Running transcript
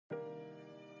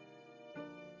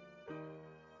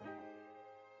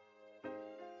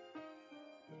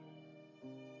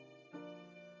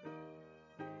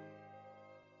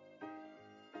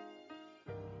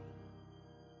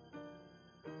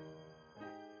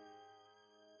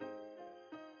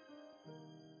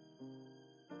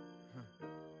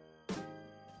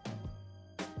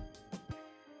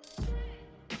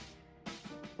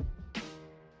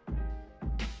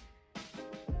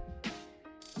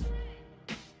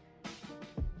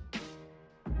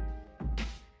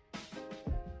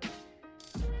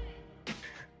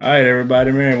All right,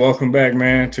 everybody, man. Welcome back,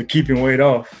 man, to Keeping Weight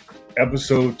Off,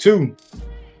 episode 2,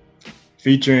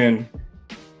 featuring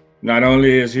not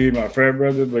only is he my frat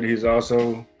brother, but he's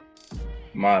also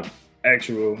my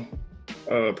actual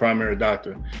primary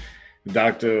doctor,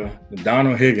 Dr.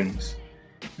 Donald Higgins.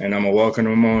 And I'm going to welcome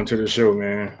him on to the show,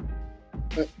 man.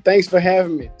 Thanks for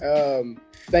having me.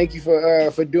 Thank you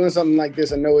for doing something like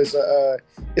this. I know it's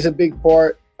a big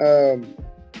part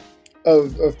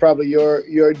of probably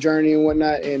your journey and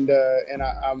whatnot, and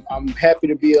I'm happy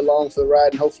to be along for the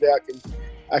ride, and hopefully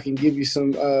I can give you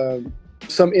some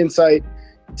insight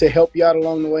to help you out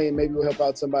along the way, and maybe we'll help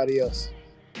out somebody else.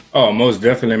 Oh, most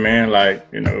definitely, man. Like,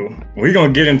 we're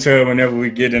going to get into it whenever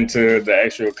we get into the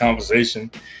actual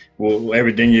conversation, well,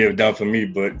 everything you have done for me.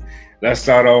 But let's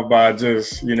start off by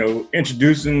just,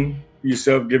 introducing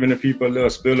yourself, giving the people a little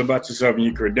spiel about yourself and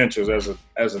your credentials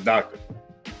as a doctor.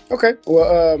 Okay.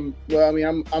 Well, I mean,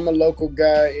 I'm a local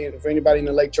guy, and for anybody in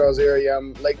the Lake Charles area,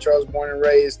 I'm Lake Charles born and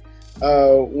raised.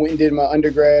 Went and did my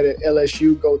undergrad at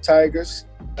LSU. Go Tigers!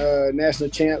 National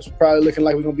champs. Probably looking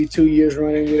like we're gonna be 2 years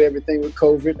running with everything with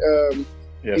COVID.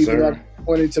 Yes, sir. Though I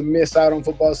wanted to miss out on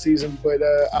football season, but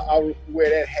I'll wear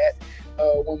that hat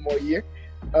one more year,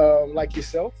 like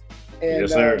yourself. And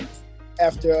yes, sir.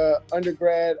 After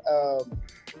undergrad,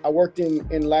 I worked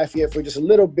in Lafayette for just a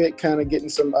little bit, kind of getting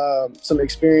some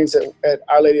experience at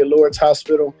Our Lady of Lourdes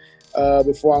Hospital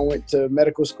before I went to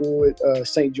medical school at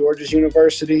St. George's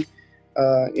University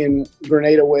in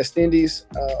Grenada, West Indies.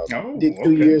 Did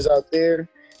 2 years out there,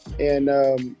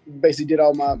 and basically did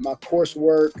all my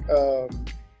coursework,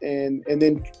 and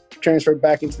then transferred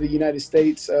back into the United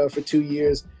States for 2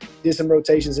 years. Did some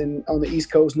rotations on the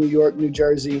East Coast, New York, New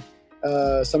Jersey,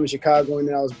 some in Chicago, and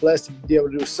then I was blessed to be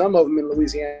able to do some of them in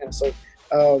Louisiana. So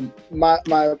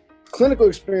my clinical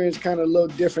experience kind of a little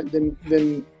different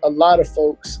than a lot of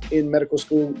folks in medical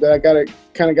school. That I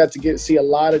got to see a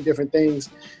lot of different things,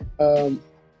 kind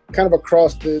of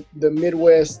across the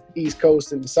Midwest, East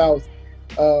Coast, and the South.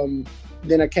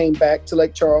 Then I came back to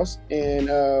Lake Charles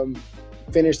and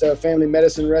finished a family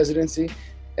medicine residency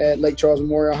at Lake Charles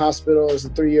Memorial Hospital. As a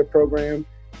 3-year program.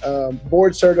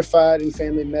 Board certified in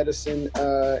family medicine,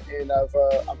 and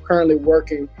I'm currently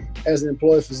working as an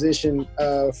employed physician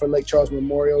for Lake Charles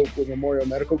Memorial with Memorial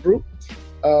Medical Group.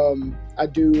 I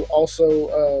do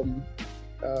also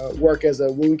work as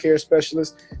a wound care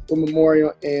specialist with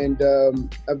Memorial, and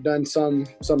I've done some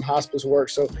hospice work.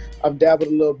 So I've dabbled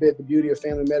a little bit. The beauty of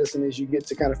family medicine is you get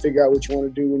to kind of figure out what you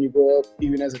want to do when you grow up,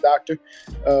 even as a doctor.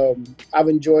 I've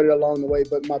enjoyed it along the way,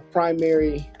 but my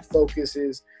primary focus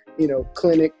is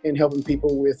clinic and helping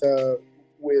people with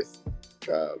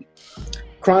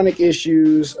chronic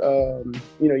issues.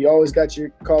 You always got your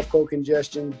cough, cold,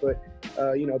 congestion, but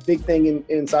a big thing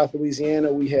in South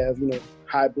Louisiana, we have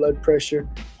high blood pressure,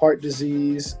 heart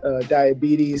disease,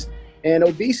 diabetes, and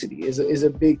obesity is a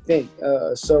big thing.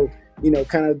 So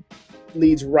kind of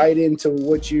leads right into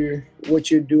what you're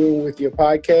doing with your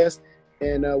podcast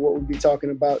and what we'll be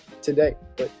talking about today.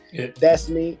 But That's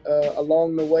me.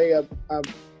 Along the way, I've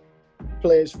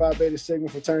pledged Phi Beta Sigma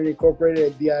Fraternity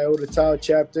Incorporated at the Iota Tau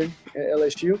chapter at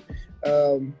LSU,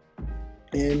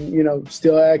 and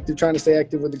still active, trying to stay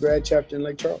active with the grad chapter in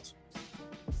Lake Charles.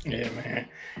 Yeah, man,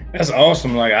 that's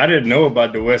awesome. Like, I didn't know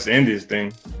about the West Indies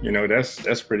thing.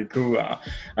 That's pretty cool.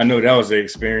 I know that was the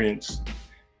experience.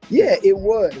 Yeah, it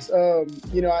was.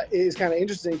 It's kind of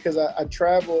interesting because I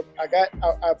traveled. I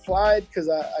applied because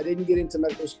I didn't get into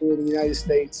medical school in the United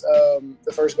States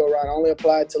the first go around. I only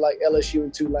applied to like LSU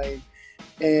and Tulane.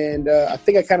 And I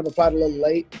think I kind of applied a little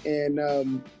late,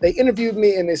 and they interviewed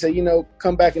me and they said,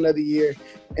 come back another year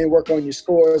and work on your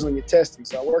scores, on your testing.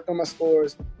 So I worked on my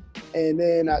scores, and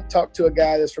then I talked to a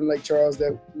guy that's from Lake Charles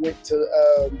that went to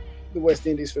the West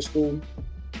Indies for school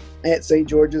at St.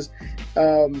 George's,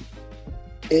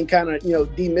 and kind of,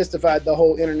 demystified the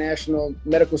whole international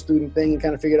medical student thing and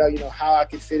kind of figured out, how I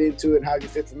could fit into it and how it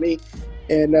could fit for me.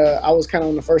 And I was kind of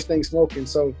on the first thing smoking.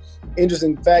 So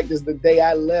interesting fact is the day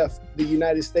I left the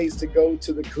United States to go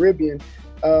to the Caribbean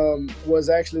was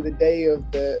actually the day of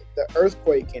the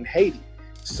earthquake in Haiti.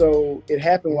 So it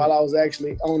happened while I was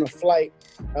actually on a flight.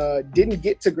 Didn't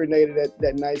get to Grenada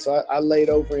that night, so I laid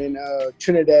over in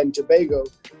Trinidad and Tobago.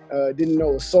 Didn't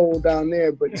know a soul down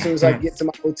there, but as soon as I get to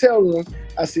my hotel room,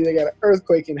 I see they got an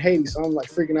earthquake in Haiti. So I'm like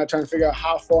freaking out, trying to figure out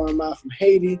how far am I from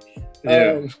Haiti,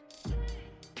 and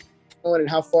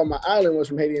how far my island was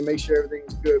from Haiti, and make sure everything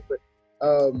was good. But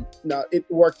no, it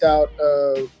worked out.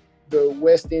 The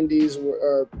West Indies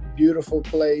were a beautiful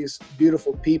place,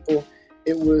 beautiful people.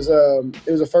 It was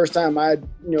the first time I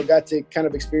got to kind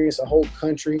of experience a whole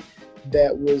country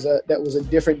that was a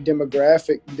different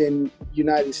demographic than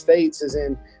United States, as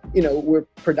in, we're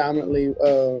predominantly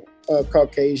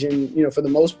Caucasian, for the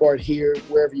most part here,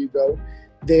 wherever you go.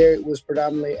 There it was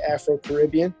predominantly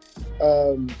Afro-Caribbean.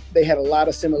 They had a lot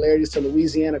of similarities to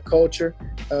Louisiana culture,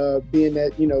 being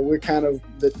that, we're kind of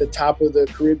the top of the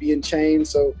Caribbean chain.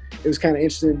 So it was kind of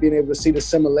interesting being able to see the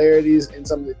similarities and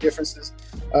some of the differences,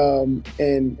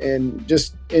 and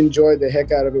just enjoyed the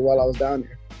heck out of it while I was down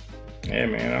there. Yeah,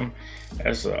 man,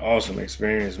 that's an awesome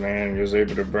experience, man. You was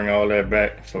able to bring all that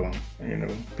back for,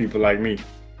 people like me.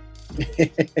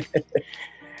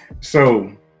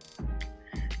 So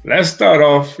let's start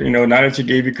off, now that you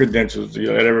gave your credentials,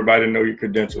 you let everybody know your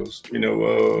credentials.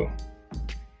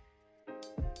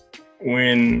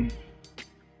 When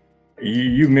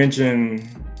you mentioned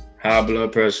high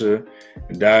blood pressure,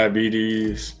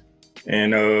 diabetes,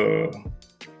 and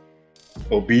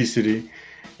obesity,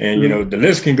 and the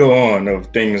list can go on of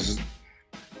things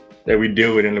that we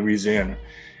deal with in Louisiana.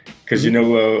 Because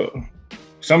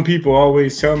some people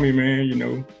always tell me,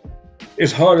 man,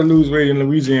 it's hard to lose weight in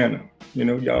Louisiana.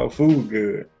 Y'all food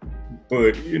good,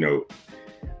 but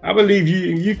I believe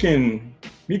you can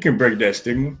break that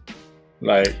stigma.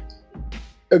 Like,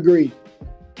 agreed.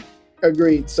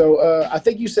 So I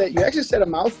think you actually said a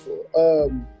mouthful.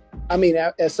 I mean,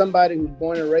 as somebody who's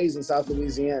born and raised in South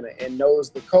Louisiana and knows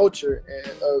the culture,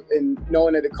 and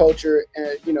knowing that the culture,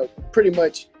 pretty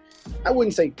much, I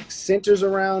wouldn't say centers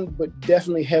around, but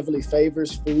definitely heavily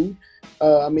favors food.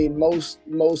 I mean, most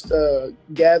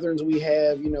gatherings we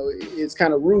have, it's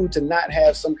kind of rude to not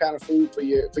have some kind of food for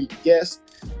your guests.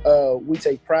 We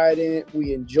take pride in it.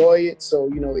 We enjoy it. So,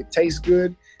 it tastes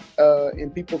good.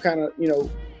 And people kind of,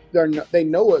 they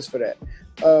know us for that.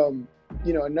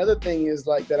 Another thing is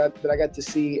like that I got to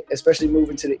see, especially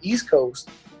moving to the East Coast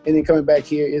and then coming back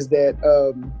here, is that,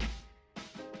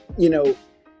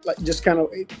 like just kind of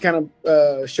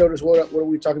showed us what we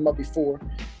were talking about before.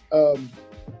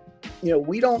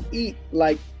 We don't eat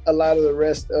like a lot of the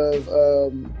rest of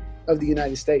the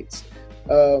United States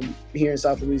here in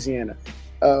South Louisiana.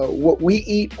 What we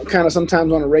eat kind of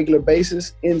sometimes on a regular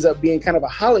basis ends up being kind of a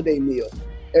holiday meal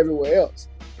everywhere else.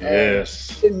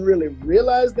 Yes. Didn't really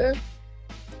realize that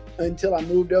until I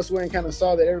moved elsewhere and kind of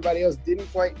saw that everybody else didn't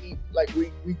quite eat like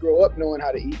we grow up knowing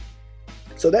how to eat.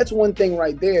 So that's one thing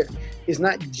right there. It's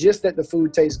not just that the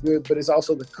food tastes good, but it's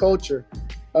also the culture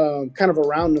kind of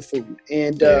around the food.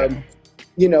 And,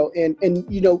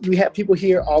 we have people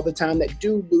here all the time that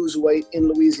do lose weight in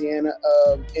Louisiana,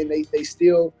 and they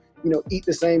still, eat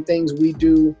the same things we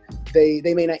do. They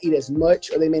may not eat as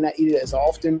much, or they may not eat it as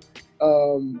often,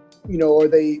 or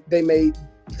they may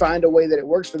find a way that it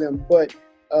works for them. But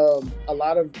a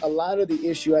lot of the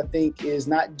issue, I think, is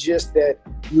not just that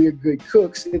we're good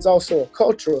cooks. It's also a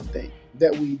cultural thing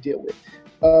that we deal with.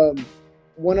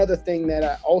 One other thing that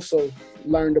I also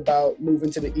learned about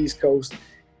moving to the East Coast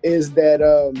is that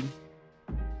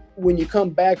when you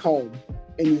come back home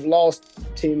and you've lost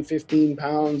 10, 15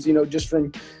 pounds, just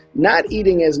from not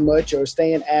eating as much or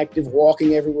staying active,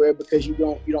 walking everywhere because you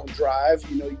don't drive,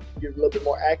 you're a little bit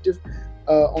more active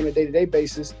on a day-to-day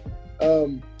basis.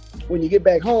 When you get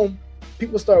back home,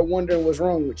 people start wondering what's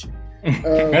wrong with you.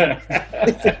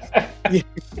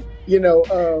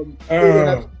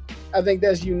 I think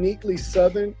that's uniquely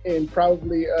Southern and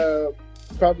probably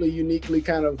uniquely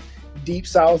kind of deep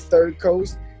South, Third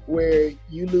Coast, where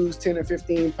you lose 10 or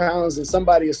 15 pounds and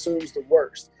somebody assumes the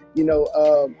worst.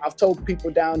 I've told people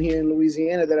down here in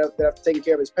Louisiana that I've taken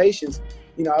care of as patients,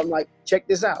 I'm like, check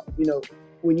this out.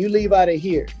 When you leave out of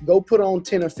here, go put on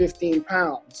 10 or 15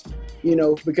 pounds,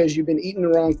 because you've been eating the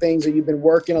wrong things or you've been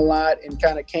working a lot and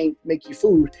kind of can't make your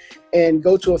food, and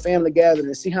go to a family gathering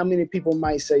and see how many people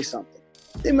might say something.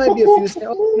 There might be a few saying,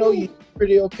 oh, you're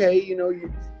pretty okay, you're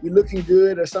looking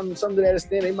good, or something to that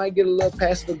extent. They might get a little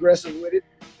passive aggressive with it.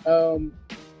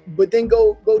 But then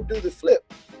go do the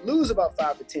flip. Lose about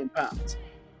 5 to 10 pounds.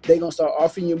 They're going to start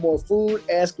offering you more food,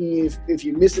 asking you if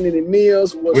you're missing any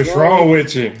meals, what's wrong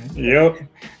with you. Yep.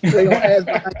 They're going to ask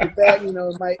behind your back,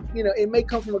 it may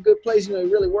come from a good place, you're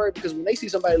really worried because when they see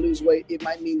somebody lose weight, it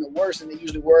might mean the worst, and they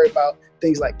usually worry about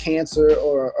things like cancer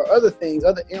or other things,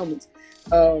 other ailments.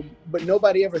 But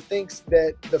nobody ever thinks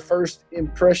that the first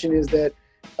impression is that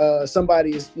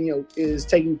somebody is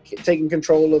taking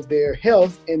control of their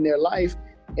health and their life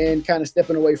and kind of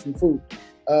stepping away from food.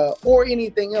 Or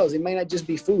anything else. It may not just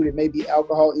be food. It may be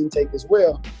alcohol intake as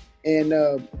well. And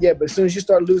but as soon as you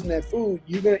start losing that food,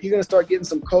 you're gonna start getting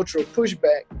some cultural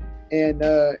pushback.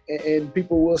 and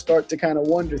people will start to kind of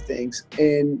wonder things.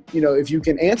 And if you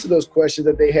can answer those questions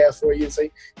that they have for you and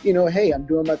say, hey, I'm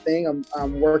doing my thing,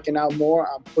 I'm working out more,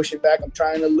 I'm pushing back, I'm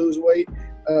trying to lose weight,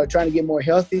 trying to get more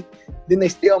healthy, then they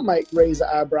still might raise an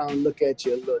eyebrow and look at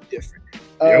you a little different.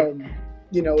 Yep.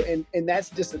 And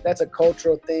that's a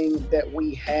cultural thing that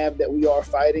we have, that we are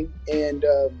fighting, and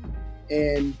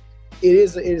it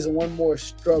is one more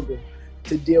struggle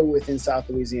to deal with in South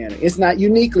Louisiana. It's not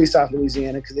uniquely South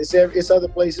Louisiana, because it's other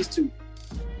places too,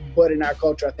 but in our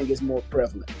culture, I think it's more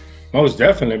prevalent. Most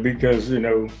definitely, because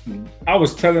I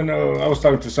was talking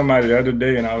to somebody the other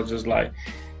day, and I was just like,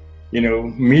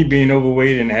 me being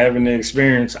overweight and having the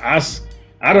experience, I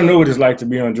don't know what it's like to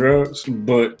be on drugs,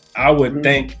 but I would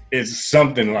think it's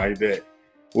something like that,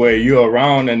 where you're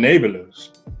around the neighborhoods,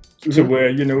 to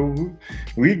where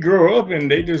we grow up and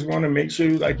they just want to make sure,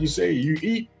 like you say, you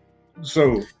eat.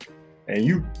 So, and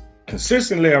you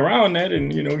consistently around that,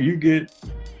 and you get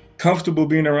comfortable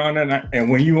being around that. And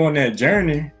when you on that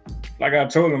journey, like I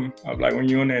told them, I was like, when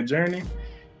you're on that journey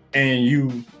and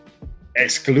you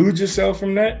exclude yourself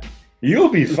from that, you'll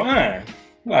be fine.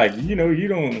 Like, you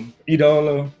don't eat all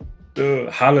of the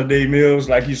holiday meals,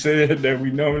 like you said, that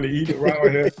we normally eat around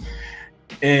here.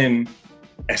 And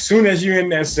as soon as you're in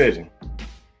that setting,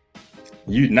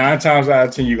 9 times out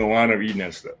of 10, you're gonna wind up eating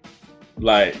that stuff.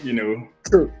 Like,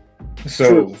 True.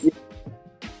 So, True.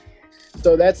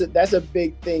 So that's a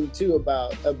big thing too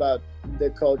about the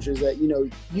cultures, that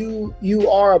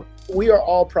we are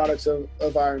all products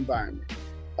of our environment,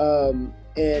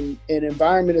 and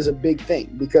environment is a big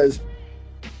thing, because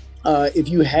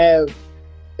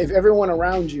if everyone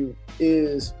around you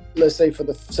is, let's say for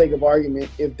the sake of argument,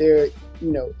 if they're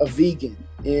a vegan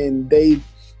and they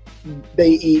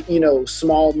eat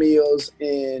small meals,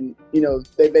 and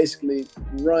they basically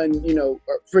run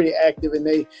are pretty active, and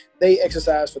they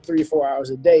exercise for 3 to 4 hours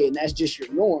a day, and that's just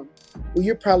your norm, well,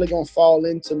 you're probably going to fall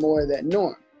into more of that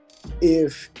norm.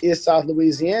 If it's South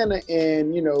Louisiana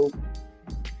and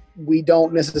we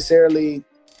don't necessarily,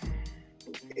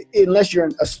 unless you're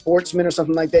a sportsman or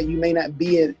something like that, you may not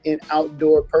be an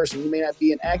outdoor person, you may not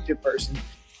be an active person,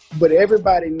 but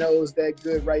everybody knows that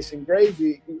good rice and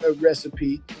gravy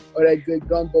recipe, or that good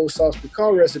gumbo sauce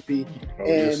pecan recipe, and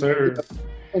yes, sir. It's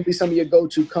gonna be some of your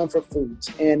go-to comfort foods.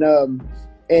 And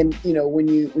when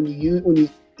you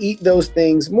eat those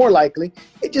things, more likely,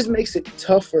 it just makes it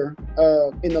tougher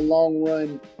in the long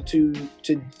run to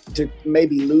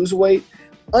maybe lose weight,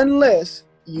 unless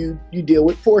you deal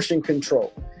with portion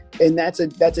control. And that's a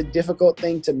difficult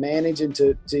thing to manage and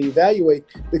to evaluate,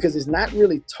 because it's not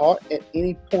really taught at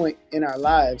any point in our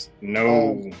lives.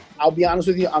 No. I'll be honest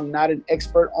with you, I'm not an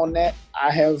expert on that. I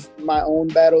have my own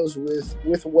battles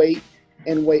with weight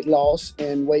and weight loss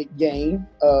and weight gain.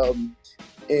 And,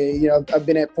 I've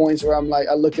been at points where I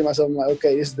look at myself, I'm like,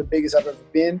 okay, this is the biggest I've ever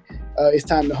been. It's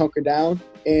time to hunker down.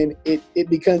 And it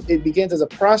begins as a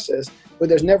process, but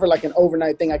there's never like an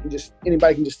overnight thing.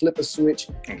 Anybody can just flip a switch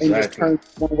and just turn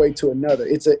one way to another.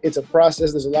 It's a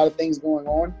process. There's a lot of things going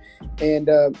on, and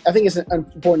I think it's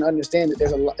important to understand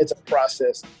that it's a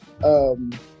process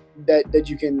that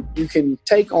you can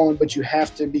take on, but you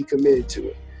have to be committed to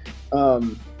it.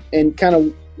 And kind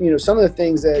of some of the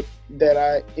things that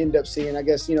I end up seeing, I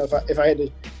guess if I had to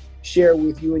share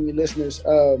with you and your listeners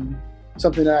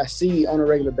something that I see on a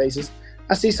regular basis,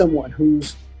 I see someone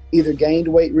who's either gained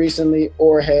weight recently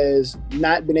or has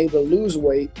not been able to lose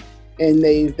weight, and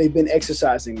they've been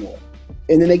exercising more.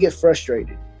 And then they get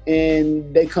frustrated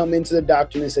and they come into the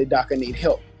doctor and they say, "Doc, I need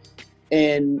help."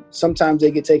 And sometimes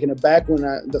they get taken aback when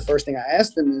the first thing I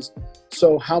ask them is,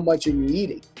 "So how much are you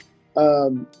eating?"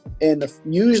 And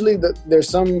usually there's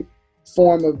some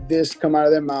form of this come out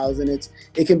of their mouths, and it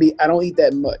can be, "I don't eat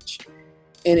that much."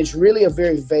 And it's really a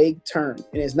very vague term.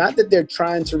 And it's not that they're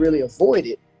trying to really avoid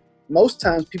it. Most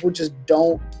times people just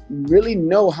don't really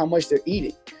know how much they're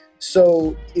eating.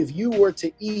 So if you were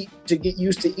to get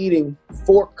used to eating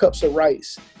 4 cups of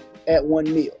rice at one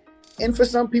meal, and for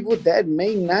some people that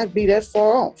may not be that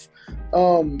far off,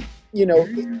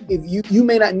 if you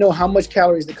may not know how much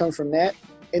calories that come from that,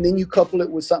 and then you couple it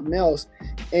with something else,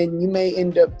 and you may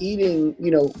end up eating,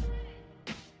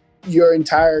 your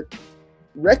entire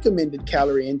recommended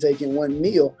calorie intake in one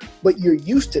meal, but you're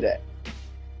used to that.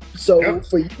 So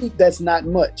for you, that's not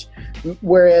much.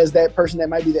 Whereas that person that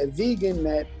might be that vegan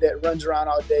that runs around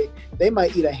all day, they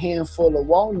might eat a handful of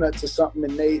walnuts or something,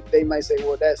 and they might say,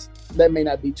 well, that may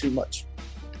not be too much.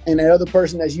 And that other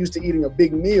person that's used to eating a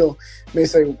big meal may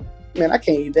say, man, I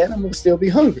can't eat that. I'm going to still be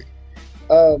hungry.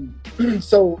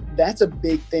 So that's a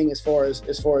big thing as far as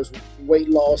weight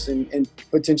loss and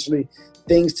potentially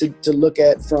things to look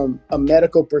at from a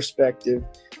medical perspective.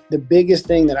 The biggest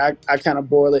thing that I kind of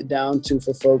boil it down to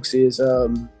for folks is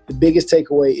the biggest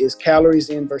takeaway is calories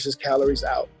in versus calories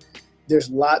out. There's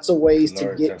lots of ways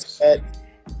to get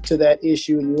to that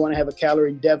issue, and you want to have a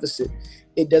calorie deficit.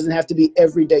 It doesn't have to be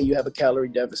every day you have a calorie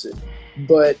deficit,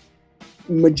 but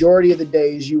majority of the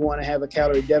days you want to have a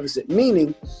calorie deficit,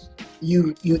 meaning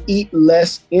you eat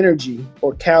less energy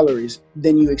or calories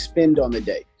than you expend on the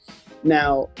day.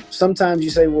 Now, sometimes you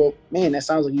say, well, man, that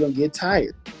sounds like you're going to get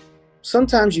tired.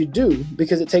 Sometimes you do,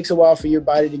 because it takes a while for your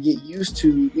body to get used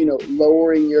to,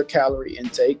 lowering your calorie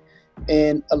intake.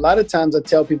 And a lot of times I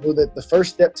tell people that the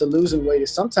first step to losing weight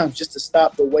is sometimes just to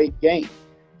stop the weight gain.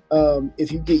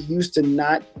 If you get used to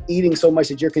not eating so much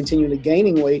that you're continually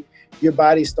gaining weight, your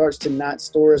body starts to not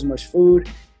store as much food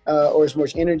or as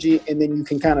much energy, and then you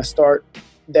can kind of start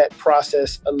that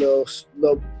process a little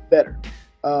better.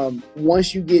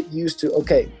 Once you get used to,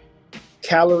 okay,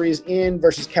 calories in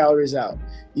versus calories out,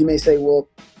 you may say, well,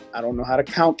 I don't know how to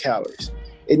count calories.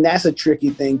 And that's a tricky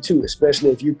thing too, especially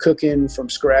if you're cooking from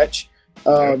scratch.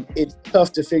 It's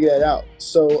tough to figure that out.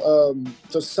 So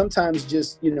sometimes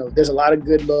just, there's a lot of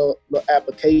good little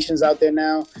applications out there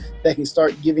now that can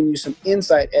start giving you some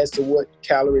insight as to what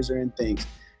calories are in things.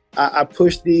 I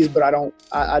push these, but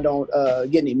I don't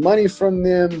get any money from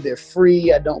them. They're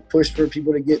free. I don't push for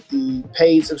people to get the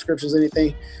paid subscriptions or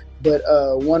anything. But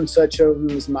one such of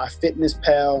them is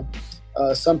MyFitnessPal.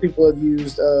 Some people have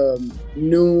used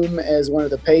Noom as one of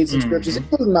the paid subscriptions,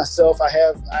 including myself. I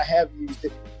have used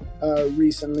it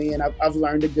recently, and I've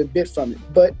learned a good bit from it.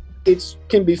 But it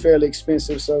can be fairly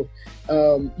expensive, so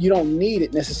you don't need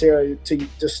it necessarily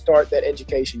to start that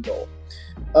education goal.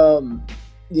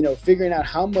 Figuring out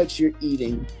how much you're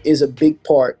eating is a big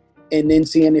part, and then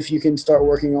seeing if you can start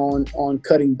working on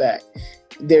cutting back.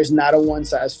 There's not a one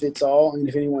size fits all, and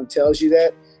if anyone tells you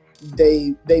that,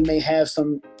 they may have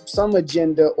some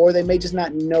agenda, or they may just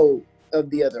not know of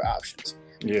the other options.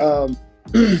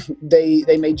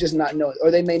 They may just not know it,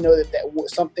 or they may know that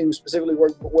something specifically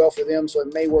worked well for them, so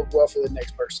it may work well for the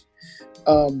next person.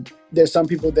 There's some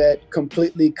people that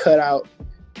completely cut out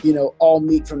all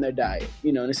meat from their diet,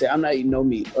 and they say, I'm not eating no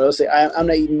meat, or they'll say, I'm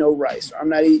not eating no rice, or I'm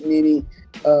not eating any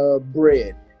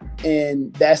bread.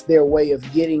 And that's their way of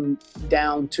getting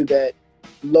down to that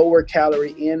lower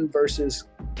calorie in versus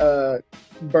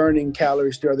burning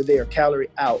calories throughout the day, or calorie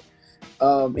out,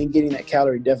 and getting that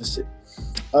calorie deficit.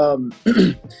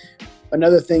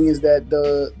 Another thing is that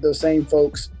the same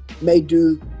folks may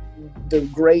do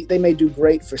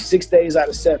great for 6 days out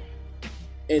of 7.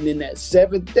 And then that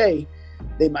 7th day,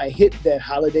 they might hit that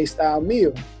holiday style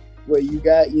meal where you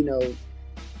got,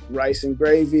 rice and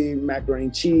gravy, macaroni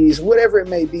and cheese, whatever it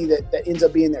may be that ends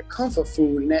up being their comfort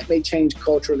food. And that may change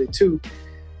culturally too.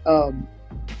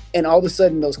 And all of a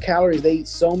sudden those calories, they eat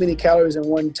so many calories in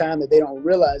one time that they don't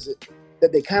realize it,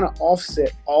 that they kind of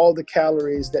offset all the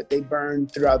calories that they burn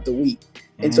throughout the week.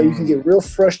 And so you can get real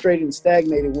frustrated and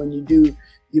stagnated when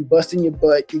you're busting your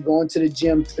butt, you're going to the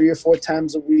gym 3 or 4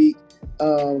 times a week,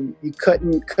 you're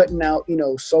cutting out,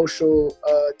 social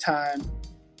time,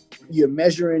 you're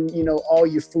measuring, all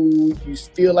your food, you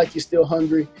feel like you're still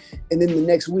hungry. And then the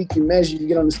next week you measure, you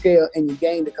get on the scale and you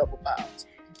gained a couple pounds.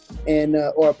 And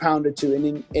or a pound or two,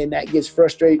 and that gets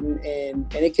frustrating, and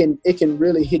it can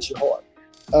really hit you hard.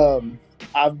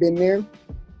 I've been there,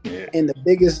 and the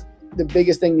biggest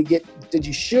thing that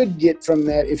you should get from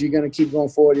that, if you're going to keep going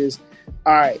forward, is,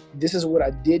 all right, this is what I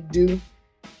did do.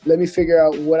 Let me figure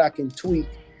out what I can tweak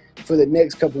for the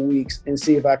next couple weeks and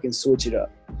see if I can switch it up.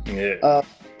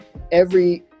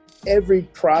 Every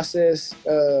process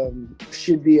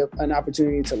should be an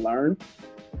opportunity to learn.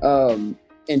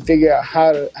 And figure out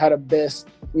how to best,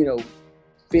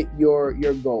 fit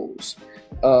your goals.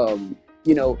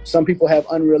 Some people have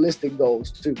unrealistic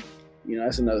goals too.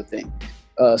 That's another thing.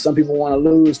 Some people want to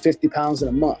lose 50 pounds in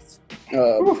a month.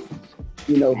 You're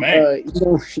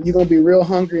gonna be real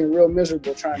hungry and real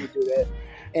miserable trying to do that,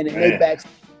 and it may back.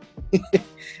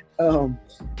 I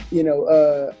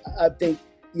think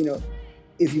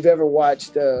if you've ever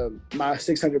watched My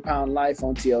 600-Pound Life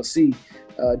on TLC.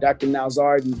 Dr.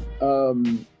 Nowzaradan,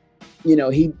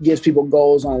 he gives people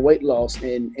goals on weight loss,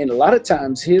 and a lot of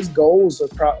times his goals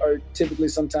are typically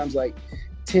sometimes like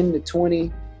 10 to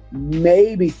 20,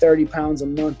 maybe 30 pounds a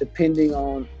month, depending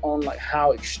on like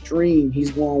how extreme he's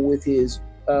going with his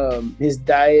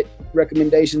diet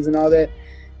recommendations and all that,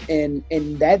 and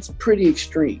that's pretty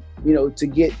extreme. To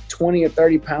get 20 or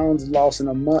 30 pounds lost in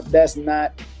a month, that's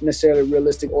not necessarily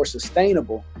realistic or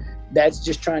sustainable. that's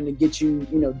just trying to get you,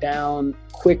 down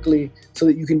quickly so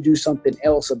that you can do something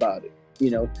else about it,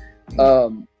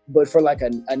 but for like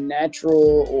a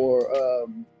natural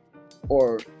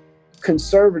or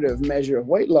conservative measure of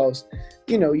weight loss,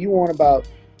 you want about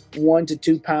 1 to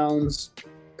 2 pounds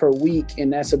per week,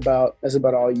 and that's about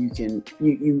all you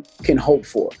can hope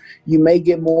for. You may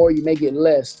get more, you may get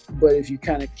less, but if you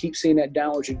kind of keep seeing that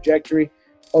downward trajectory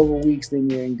over weeks, then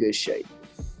you're in good shape.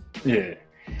 Yeah,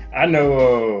 I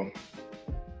know.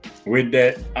 With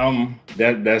that,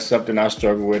 that's something I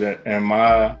struggle with, and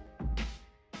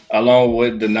along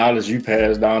with the knowledge you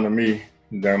passed down to me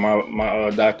during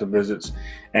my doctor visits,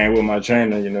 and with my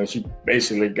trainer, she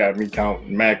basically got me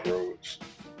counting macros.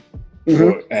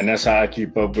 So, and that's how I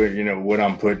keep up with, what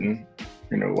I'm putting,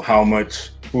 how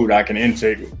much food I can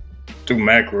intake through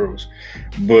macros.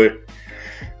 But,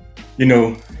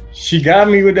 she got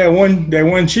me with that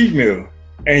one cheat meal.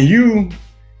 And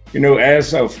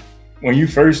as of when you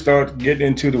first start getting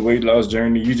into the weight loss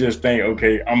journey, you just think,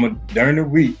 okay, during the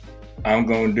week, I'm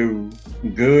going to do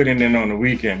good. And then on the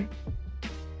weekend,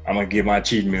 I'm going to get my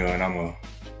cheat meal and I'm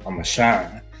going to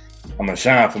shine. I'm going to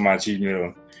shine for my cheat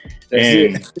meal.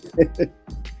 And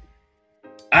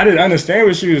I didn't understand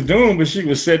what she was doing, but she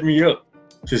would set me up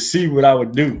to see what I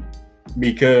would do,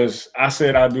 because I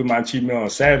said I'd do my cheat meal on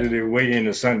Saturday, way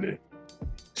into Sunday.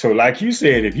 So like you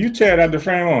said, if you tear out the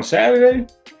frame on Saturday,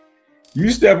 you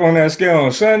step on that scale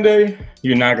on Sunday,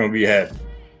 you're not going to be happy.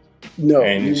 No,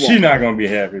 and she's not going to be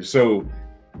happy. So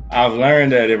I've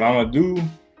learned that if I'm going to do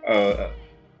a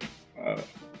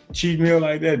cheat meal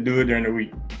like that, do it during the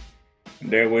week.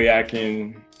 That way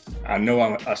I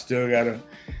know I still got to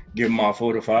give my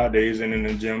 4 to 5 days in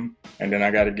the gym, and then I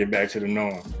got to get back to the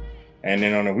norm. And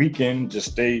then on the weekend,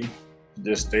 just stay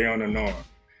on the norm.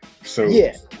 So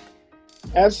yeah,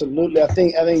 absolutely. I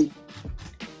think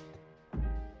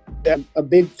that a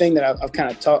big thing that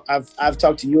I've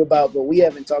talked to you about, but we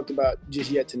haven't talked about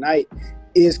just yet tonight,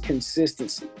 is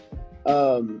consistency.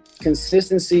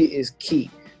 Consistency is key.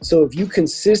 So if you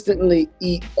consistently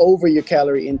eat over your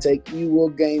calorie intake, you will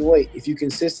gain weight. If you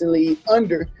consistently eat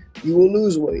under, you will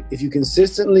lose weight. If you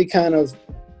consistently kind of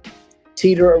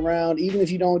teeter around, even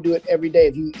if you don't do it every day,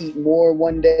 if you eat more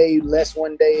one day, less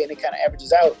one day, and it kind of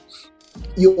averages out,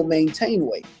 you'll maintain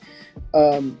weight.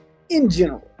 In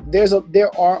general,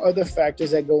 there are other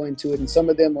factors that go into it, and some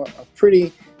of them are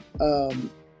pretty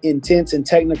intense and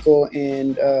technical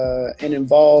and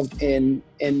involved, and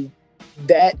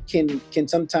that can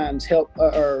sometimes help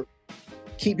or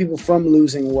keep people from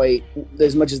losing weight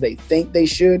as much as they think they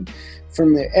should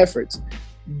from their efforts.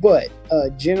 But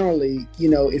generally,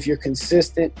 if you're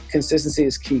consistent, consistency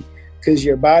is key, because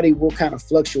your body will kind of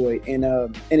fluctuate, and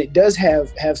it does have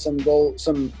some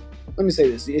let me say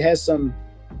this, it has some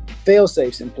fail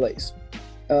safes in place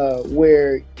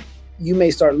where you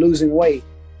may start losing weight,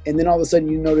 and then all of a sudden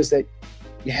you notice that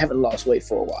you haven't lost weight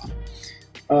for a while.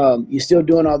 You're still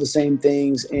doing all the same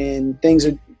things, and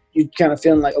you're kind of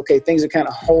feeling like, okay, things are kind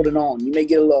of holding on. You may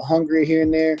get a little hungry here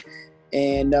and there,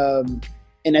 and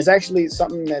that's actually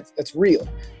something that's real.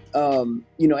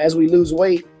 As we lose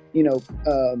weight,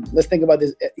 let's think about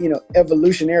this,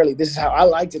 evolutionarily. This is how I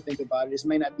like to think about it. This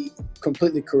may not be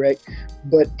completely correct,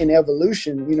 but in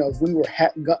evolution, if we were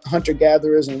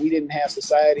hunter-gatherers and we didn't have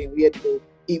society and we had to go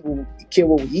kill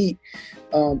what we eat,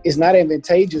 it's not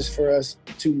advantageous for us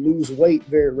to lose weight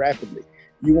very rapidly.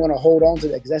 You want to hold on to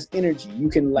that, because that's energy. You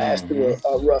can last through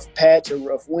a rough patch, a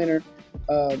rough winter,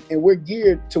 and we're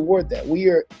geared toward that. We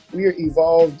are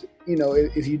evolved.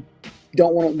 If you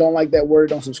don't like that word,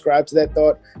 don't subscribe to that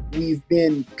thought. We've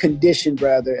been conditioned,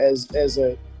 rather, as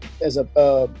a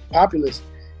populace,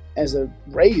 as a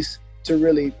race, to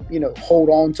really hold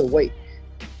on to weight.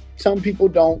 Some people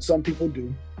don't, some people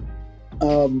do.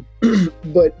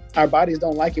 But our bodies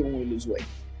don't like it when we lose weight.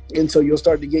 And so you'll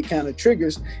start to get kind of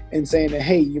triggers and saying that,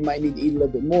 hey, you might need to eat a little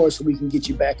bit more so we can get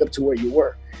you back up to where you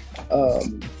were.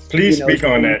 Please speak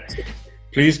on that.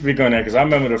 Please speak on that, because I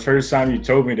remember the first time you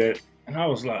told me that, and I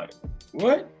was like,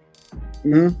 what?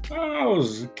 Mm-hmm. I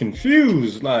was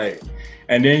confused,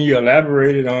 and then you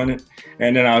elaborated on it,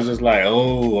 and then I was just like,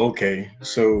 oh, okay.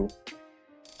 So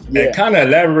and kind of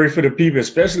elaborate for the people,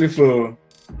 especially for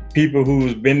people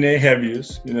who's been their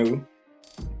heaviest,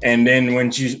 and then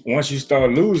once you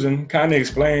start losing, kind of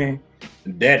explain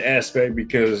that aspect,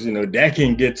 because that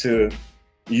can get to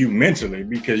you mentally,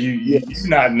 because you're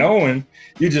not knowing.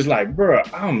 You're just like, bro,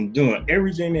 I'm doing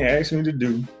everything they asked me to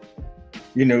do,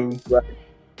 right.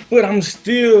 But I'm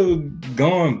still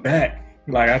going back.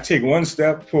 Like, I take one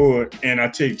step forward and I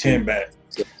take 10 back.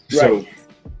 Right.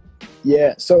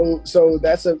 Yeah, so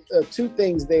that's two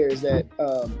things there is that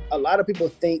a lot of people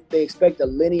think they expect a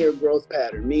linear growth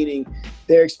pattern, meaning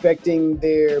they're expecting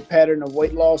their pattern of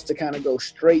weight loss to kind of go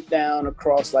straight down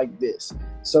across like this.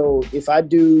 So if I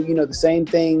do, the same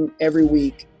thing every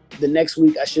week, the next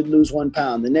week I should lose 1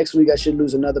 pound, the next week I should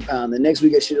lose another pound, the next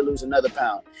week I should lose another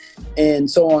pound, and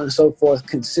so on and so forth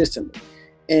consistently.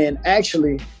 And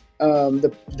actually,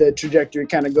 the trajectory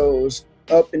kind of goes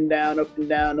up and down, up and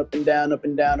down, up and down, up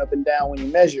and down, up and down when you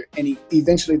measure, and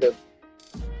eventually the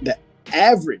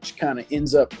average kind of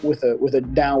ends up with a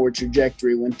downward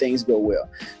trajectory when things go well.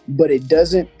 But it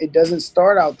doesn't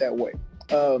start out that way,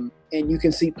 and you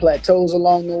can see plateaus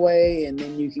along the way, and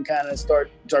then you can kind of start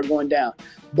going down.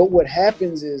 But what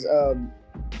happens is,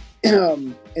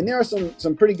 and there are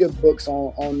some pretty good books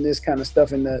on this kind of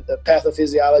stuff, in the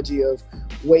pathophysiology of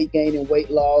weight gain and weight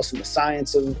loss, and the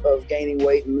science of gaining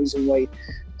weight and losing weight.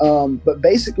 But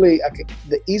basically,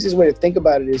 the easiest way to think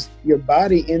about it is your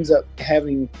body ends up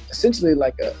having essentially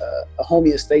like a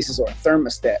homeostasis, or a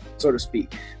thermostat, so to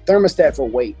speak, thermostat for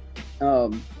weight.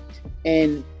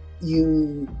 And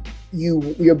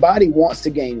your body wants to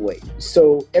gain weight.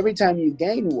 So every time you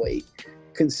gain weight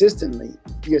consistently,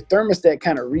 your thermostat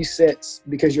kind of resets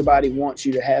because your body wants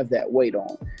you to have that weight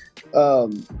on.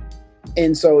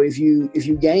 And so if you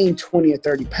gain 20 or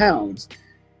 30 pounds,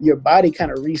 your body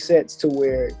kind of resets to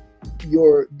where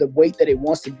the weight that it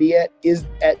wants to be at is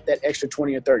at that extra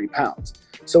 20 or 30 pounds.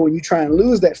 So when you try and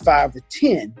lose that 5 or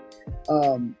 10,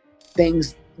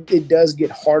 it does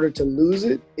get harder to lose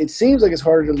it. It seems like it's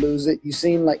harder to lose it. You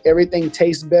seem like everything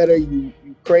tastes better. You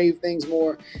crave things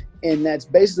more. And that's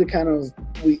basically kind of,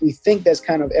 we think that's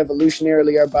kind of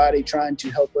evolutionarily our body trying to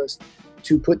help us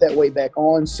to put that weight back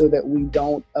on, so that we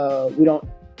don't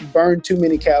burn too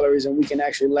many calories, and we can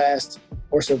actually last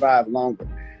or survive longer.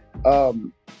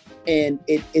 And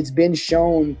it's been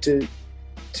shown to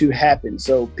happen.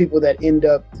 So people that end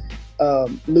up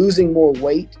losing more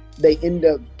weight, they end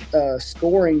up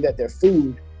scoring that their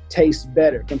food tastes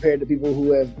better compared to people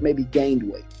who have maybe gained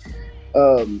weight.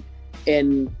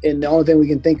 And the only thing we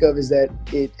can think of is that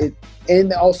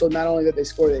and also not only that they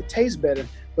score that it tastes better,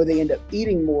 but they end up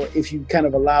eating more if you kind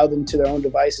of allow them to their own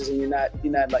devices, and you're not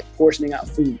like portioning out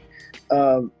food,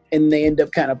 and they end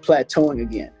up kind of plateauing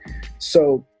again.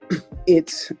 So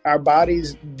our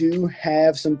bodies do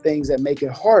have some things that make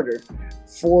it harder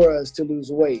for us to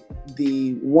lose weight.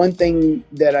 The one thing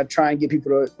that I try and get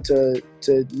people to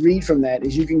read from that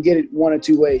is you can get it one or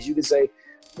two ways. You can say,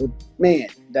 well, man,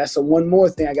 that's one more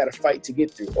thing I got to fight to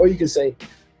get through. Or you can say,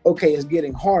 okay, it's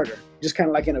getting harder, just kind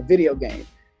of like in a video game.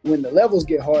 When the levels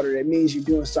get harder, it means you're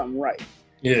doing something right.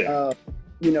 Yeah.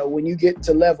 When you get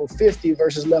to level 50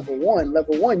 versus level 1,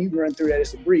 you run through that,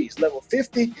 it's a breeze. Level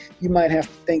 50, you might have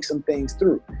to think some things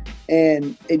through.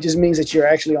 And it just means that you're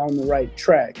actually on the right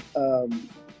track,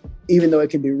 even though it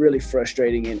can be really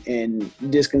frustrating and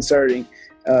disconcerting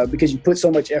because you put so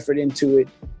much effort into it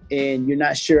and you're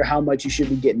not sure how much you should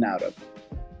be getting out of it.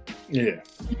 Yeah.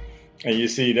 And you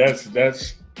see, that's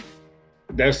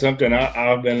something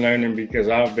I've been learning, because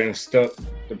I've been stuck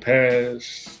the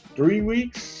past 3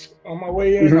 weeks on my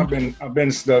way in. Mm-hmm. I've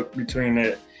been stuck between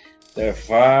that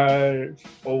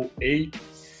 508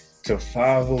 to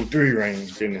 503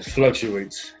 range, and it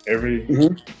fluctuates every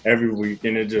week,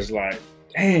 and it's just like,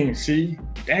 dang.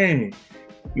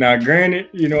 Now, granted,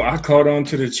 I caught on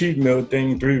to the cheat meal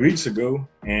thing 3 weeks ago,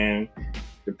 and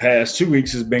the past 2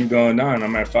 weeks has been going on.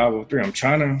 I'm at 503. I'm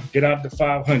trying to get out the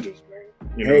 500s.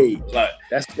 Hey,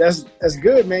 that's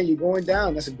good, man. You're going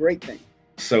down. That's a great thing.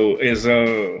 So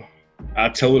I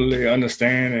totally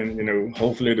understand, and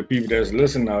hopefully the people that's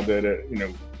listening out there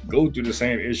that go through the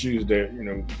same issues that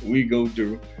we go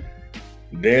through,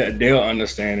 they'll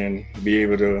understand and be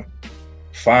able to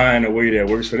find a way that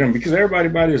works for them, because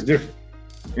everybody's body is different.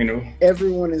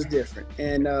 Everyone is different,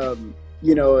 and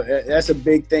that's a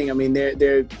big thing. I mean,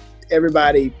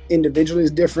 everybody individually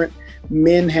is different.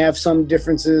 Men have some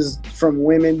differences from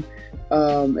women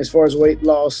as far as weight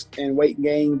loss and weight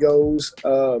gain goes.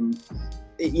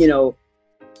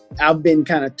 I've been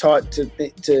kind of taught to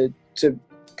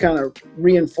kind of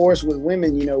reinforce with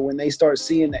women, when they start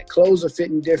seeing that clothes are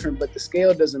fitting different, but the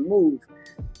scale doesn't move,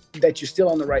 that you're still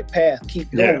on the right path.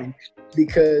 Keep going,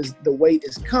 because the weight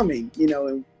is coming,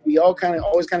 and we all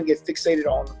always get fixated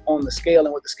on the scale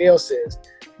and what the scale says,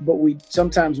 but we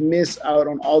sometimes miss out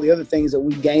on all the other things that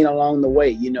we gain along the way.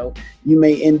 You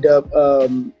may end up,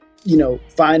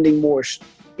 finding more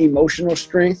emotional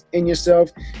strength in yourself.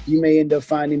 You may end up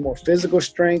finding more physical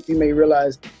strength. You may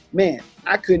realize, man,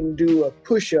 I couldn't do a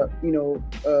push-up,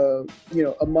 a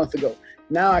month ago.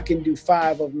 Now I can do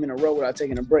 5 of them in a row without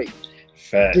taking a break.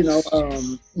 Facts.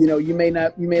 You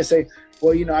may say,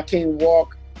 well, I can't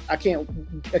walk, I can't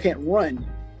run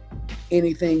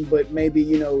anything but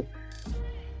maybe,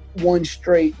 one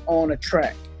straight on a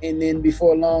track. And then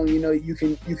before long, you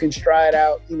can stride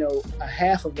out, a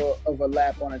half of a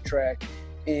lap on a track.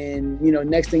 And,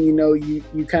 next thing you know,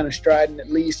 you kind of striding at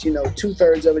least,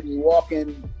 2/3 of it, and you walk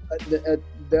in the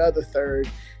other third.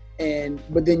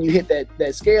 But then you hit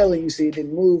that scale and you see it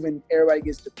didn't move, and everybody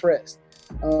gets depressed.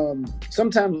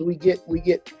 Sometimes we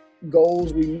get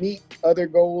goals, we meet other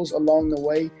goals along the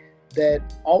way that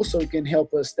also can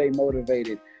help us stay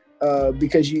motivated.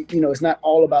 Because it's not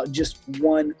all about just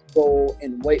one goal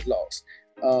in weight loss.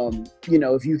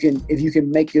 If you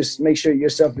can make sure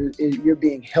you're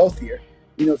being healthier,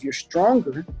 if you're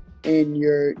stronger and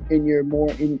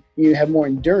you have more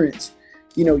endurance,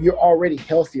 you're already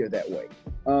healthier that way.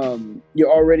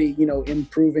 You're already,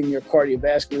 improving your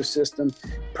cardiovascular system,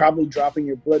 probably dropping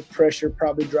your blood pressure,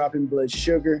 probably dropping blood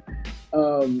sugar.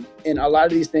 And a lot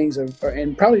of these things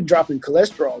and probably dropping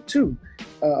cholesterol too,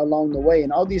 along the way.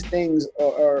 And all these things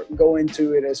go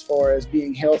into it as far as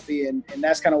being healthy. And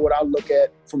that's kind of what I look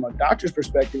at from a doctor's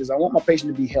perspective, is I want my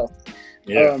patient to be healthy,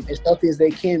 as healthy as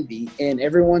they can be. And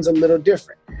everyone's a little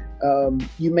different.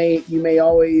 You may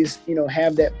always,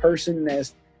 have that person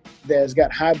that's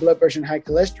got high blood pressure and high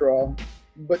cholesterol,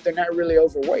 but they're not really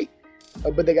overweight.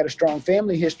 But they got a strong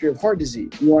family history of heart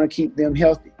disease. You want to keep them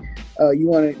healthy. You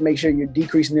want to make sure you're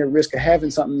decreasing their risk of having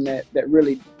something that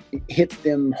really hits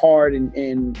them hard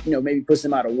and maybe puts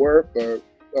them out of work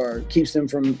or keeps them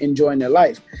from enjoying their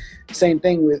life. Same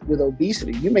thing with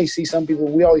obesity. You may see some people,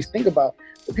 we always think about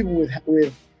the people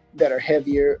with that are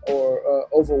heavier or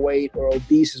overweight or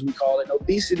obese, as we call it. And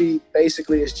obesity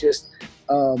basically is just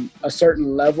a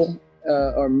certain level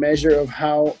or measure of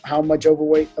how much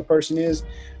overweight a person is.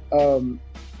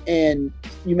 And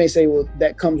you may say, well,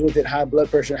 that comes with it high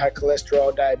blood pressure, high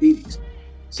cholesterol, diabetes.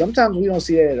 Sometimes we don't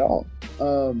see that at all.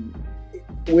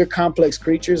 We're complex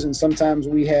creatures, and sometimes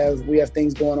we have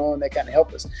things going on that kind of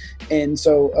help us. And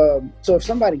so if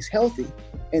somebody's healthy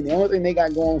and the only thing they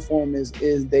got going for them is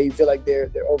they feel like they're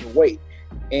overweight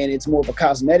and it's more of a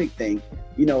cosmetic thing,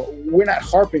 we're not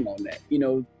harping on that.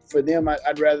 For them,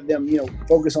 I'd rather them,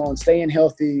 focus on staying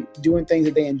healthy, doing things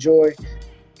that they enjoy.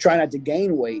 Try not to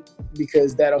gain weight,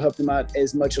 because that'll help them out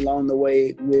as much along the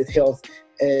way with health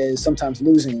as sometimes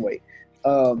losing weight.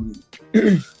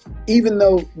 Even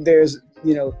though there's,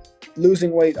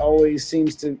 losing weight always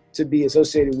seems to be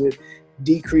associated with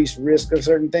decreased risk of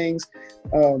certain things.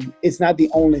 It's not the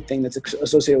only thing that's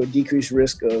associated with decreased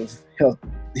risk of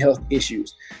health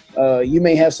issues. You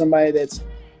may have somebody that's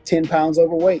 10 pounds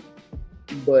overweight,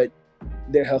 but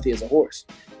they're healthy as a horse.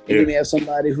 And you may have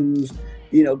somebody who's,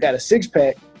 got a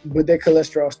 6-pack, but their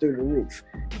cholesterol's through the roof.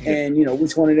 And,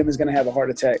 which one of them is going to have a heart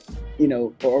attack,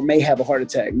 or may have a heart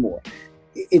attack more.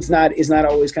 It's not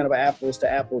always kind of an apples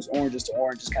to apples, oranges to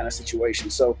oranges kind of situation.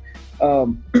 So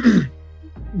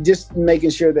just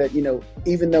making sure that,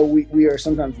 even though we are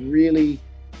sometimes really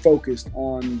focused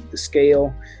on the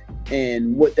scale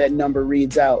and what that number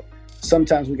reads out,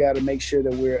 sometimes we got to make sure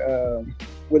that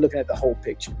we're looking at the whole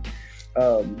picture.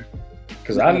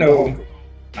 Because I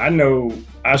know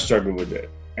I struggle with that.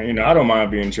 And, I don't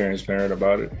mind being transparent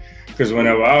about it. Because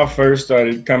whenever I first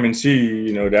started coming see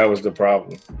you, that was the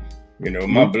problem.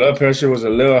 My blood pressure was a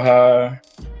little high.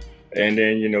 And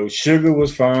then, sugar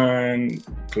was fine.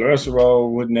 Cholesterol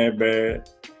wasn't that bad.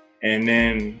 And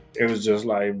then it was just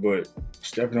like, but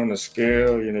stepping on the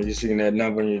scale, you're seeing that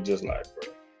number and you're just like,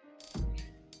 bro.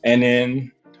 And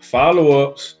then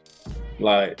follow-ups,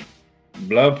 like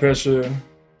blood pressure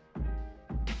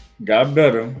got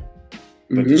better.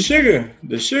 But the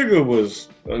sugar was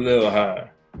a little high.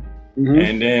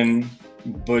 And then,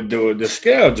 but the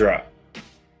scale dropped.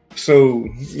 So,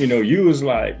 you was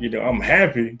like, I'm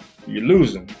happy you're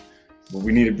losing, but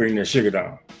we need to bring that sugar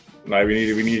down. Like we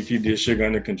need to keep this sugar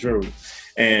under control.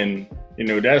 And,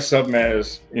 that's something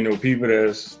as, people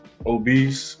that's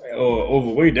obese or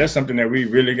overweight, that's something that we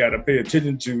really got to pay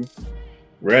attention to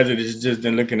rather than just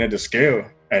than looking at the scale.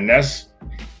 And that's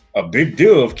a big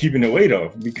deal of keeping the weight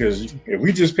off, because if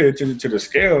we just pay attention to the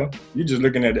scale, you're just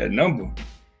looking at that number.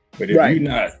 But if you're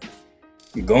not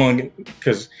going,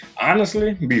 because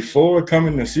honestly, before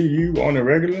coming to see you on a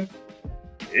regular,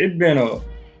 it'd been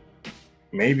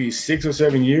maybe 6 or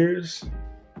 7 years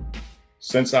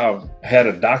since I've had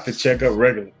a doctor checkup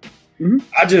regular.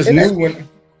 I just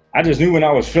knew when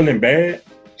I was feeling bad,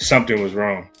 something was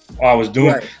wrong. Or I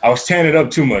was tanning up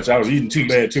too much. I was eating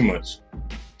too much.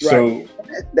 So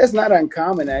That's not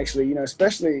uncommon, actually.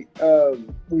 Especially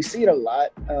we see it a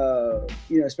lot.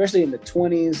 Especially in the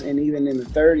 20s and even in the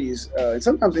 30s, and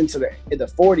sometimes into the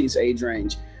 40s age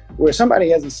range, where somebody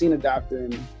hasn't seen a doctor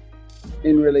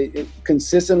in really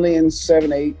consistently in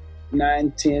 7, 8,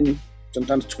 9, 10,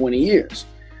 sometimes 20 years.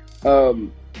 I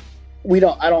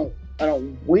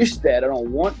don't wish that. I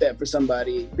don't want that for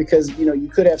somebody, because you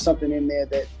could have something in there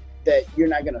that you're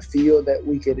not going to feel that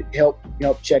we could help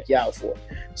check you out for.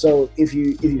 So if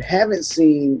you haven't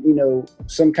seen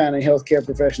some kind of healthcare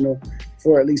professional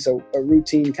for at least a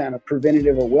routine kind of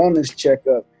preventative or wellness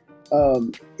checkup,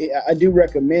 I do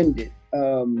recommend it.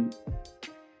 And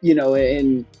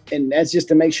that's just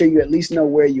to make sure you at least know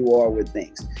where you are with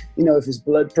things. If it's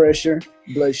blood pressure,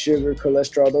 blood sugar,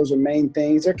 cholesterol, those are main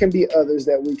things. There can be others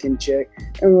that we can check,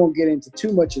 and we won't get into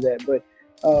too much of that. But,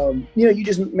 you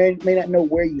just may not know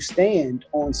where you stand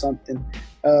on something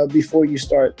before you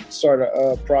start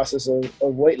a process of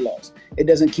weight loss. It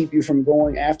doesn't keep you from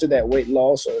going after that weight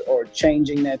loss or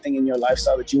changing that thing in your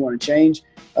lifestyle that you want to change.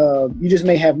 You just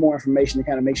may have more information to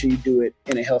kind of make sure you do it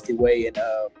in a healthy way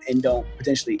and don't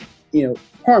potentially,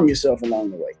 harm yourself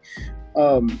along the way.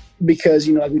 Because,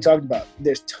 like we talked about,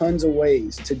 there's tons of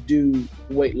ways to do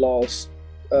weight loss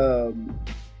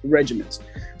regimens.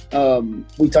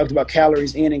 We talked about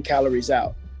calories in and calories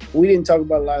out. We didn't talk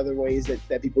about a lot of the ways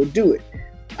that people do it.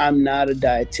 I'm not a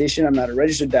dietitian. I'm not a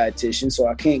registered dietitian, so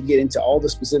I can't get into all the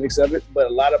specifics of it. But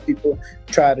a lot of people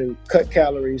try to cut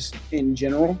calories in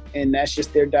general, and that's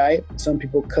just their diet. Some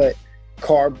people cut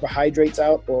carbohydrates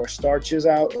out, or starches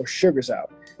out, or sugars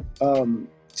out.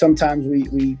 Sometimes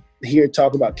we hear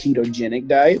talk about ketogenic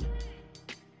diet,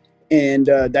 and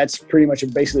that's pretty much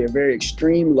basically a very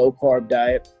extreme low carb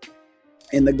diet.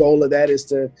 And the goal of that is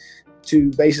to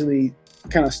basically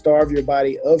kind of starve your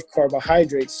body of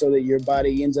carbohydrates so that your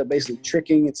body ends up basically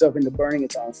tricking itself into burning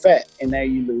its own fat, and now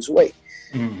you lose weight.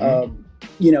 A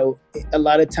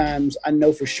lot of times I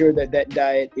know for sure that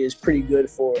diet is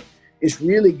it's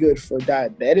really good for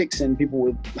diabetics and people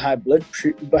with high blood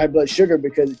sugar,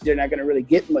 because they're not going to really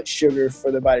get much sugar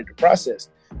for their body to process.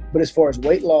 But as far as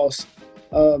weight loss,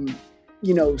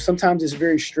 sometimes it's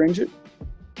very stringent,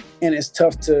 and it's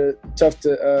tough to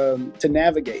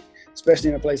navigate, especially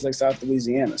in a place like South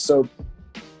Louisiana. So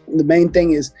the main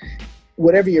thing is,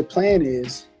 whatever your plan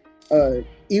is,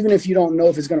 even if you don't know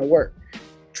if it's going to work,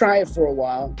 try it for a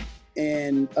while,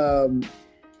 and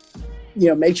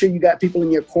make sure you got people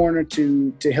in your corner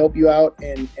to help you out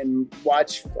and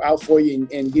watch out for you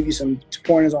and give you some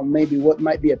pointers on maybe what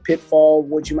might be a pitfall,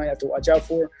 what you might have to watch out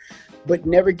for. But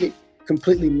never get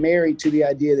completely married to the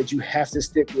idea that you have to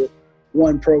stick with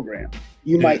one program.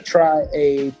 You might try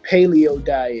a paleo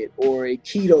diet or a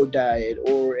keto diet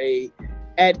or a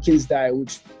Atkins diet,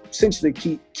 which essentially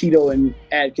keto and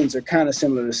Atkins are kind of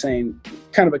similar to the same,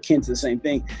 kind of akin to the same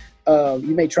thing.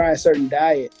 You may try a certain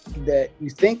diet that you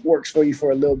think works for you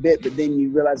for a little bit, but then you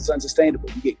realize it's unsustainable.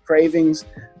 You get cravings,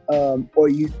 or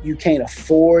you can't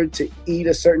afford to eat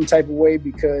a certain type of way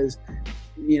because,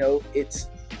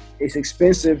 it's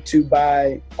expensive to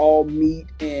buy all meat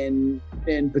and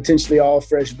potentially all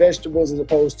fresh vegetables, as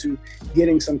opposed to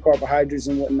getting some carbohydrates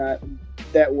and whatnot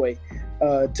that way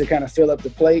to kind of fill up the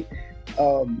plate.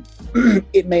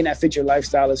 It may not fit your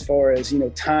lifestyle as far as,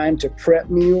 time to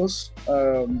prep meals.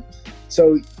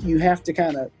 So you have to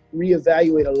kind of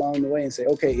reevaluate along the way and say,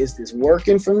 okay, is this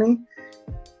working for me?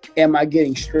 Am I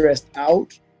getting stressed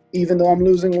out even though I'm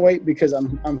losing weight because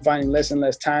I'm finding less and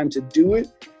less time to do it?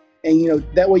 And,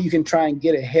 that way you can try and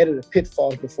get ahead of the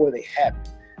pitfalls before they happen.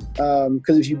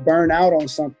 Because if you burn out on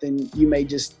something, you may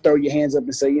just throw your hands up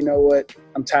and say, you know what,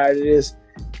 I'm tired of this.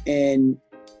 And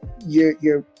you're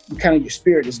kind of, your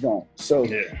spirit is gone. So,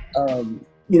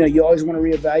 you always want to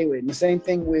reevaluate. And the same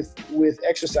thing with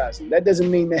exercising. That doesn't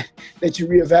mean that you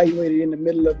reevaluate it in the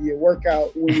middle of your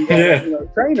workout when you got a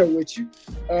trainer with you.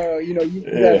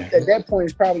 At that point,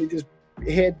 it's probably just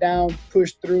head down,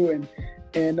 push through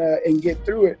and get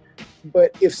through it.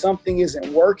 But if something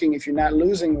isn't working, if you're not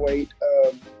losing weight,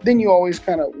 then you always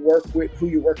kind of work with who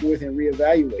you're working with and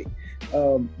reevaluate.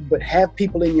 But have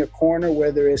people in your corner,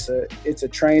 whether it's a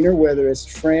trainer, whether it's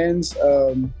friends,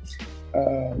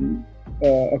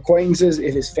 acquaintances,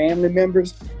 if it's family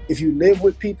members. If you live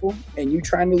with people and you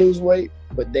trying to lose weight,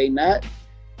 but they not,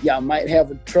 y'all might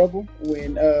have trouble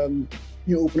when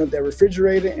you open up that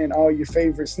refrigerator and all your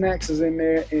favorite snacks is in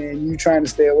there and you trying to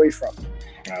stay away from it.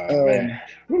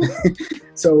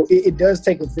 So it does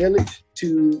take a village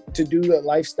to do a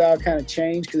lifestyle kind of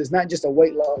change, because it's not just a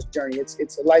weight loss journey.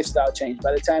 It's a lifestyle change.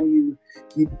 By the time you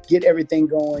get everything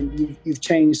going, you've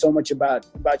changed so much about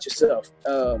yourself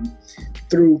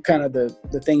through kind of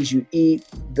the things you eat,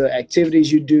 the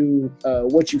activities you do,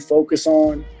 what you focus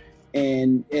on,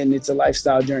 and it's a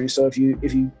lifestyle journey. So if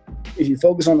you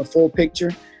focus on the full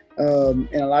picture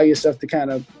and allow yourself to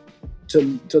kind of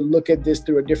to look at this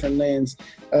through a different lens,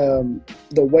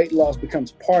 the weight loss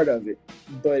becomes part of it,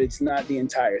 but it's not the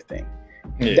entire thing.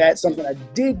 Yeah. That's something I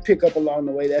did pick up along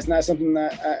the way. That's not something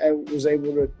that I was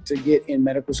able to get in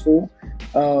medical school.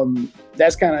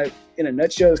 That's kind of, in a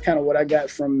nutshell, is kind of what I got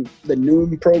from the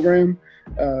Noom program.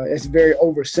 It's very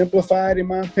oversimplified, in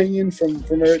my opinion, from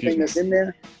everything that's in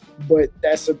there. But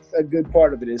that's a good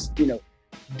part of it is,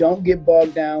 don't get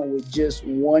bogged down with just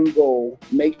one goal.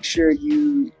 Make sure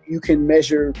you can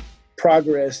measure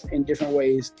progress in different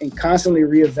ways and constantly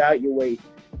reevaluate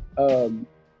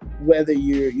whether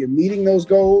you're meeting those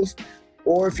goals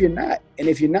or if you're not. And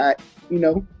if you're not,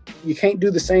 you can't do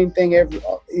the same thing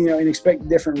and expect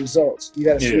different results. You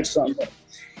got to switch something up.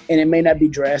 And it may not be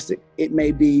drastic. It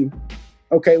may be,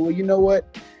 okay, well, you know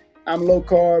what? I'm low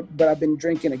carb, but I've been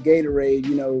drinking a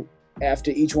Gatorade,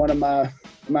 after each one of my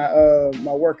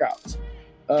workouts.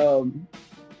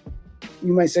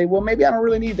 You might say, well, maybe I don't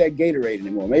really need that Gatorade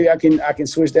anymore. Maybe I can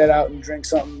switch that out and drink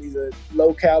something either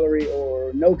low calorie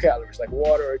or no calories, like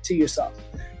water or tea or something.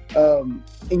 And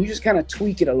you just kind of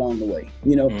tweak it along the way.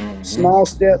 Small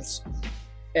steps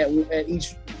at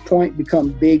each point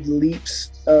become big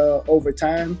leaps over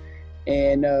time,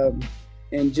 and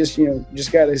just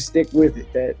got to stick with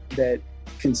it. That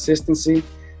consistency.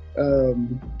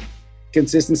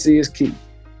 Consistency is key.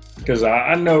 Because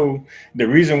I know the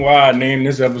reason why I named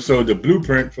this episode The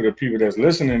Blueprint for the people that's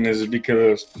listening is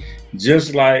because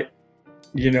just like,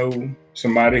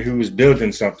 somebody who's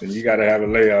building something, you got to have a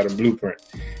layout, a blueprint.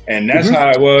 And that's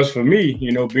how it was for me,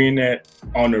 being that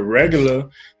on the regular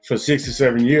for 6 to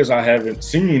 7 years, I haven't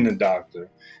seen a doctor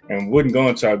and wouldn't go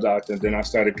into a doctor. And then I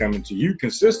started coming to you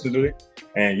consistently,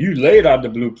 and you laid out the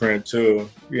blueprint to,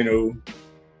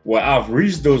 well, I've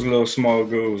reached those little small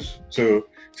goals to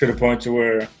the point to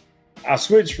where I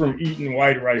switched from eating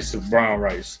white rice to brown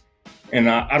rice. And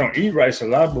I don't eat rice a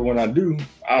lot, but when I do,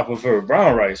 I prefer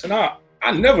brown rice. And I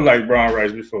never liked brown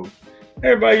rice before.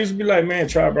 Everybody used to be like, man,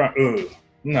 try brown. I'm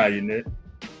not eating it.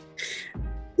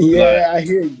 Yeah, I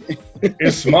hear you.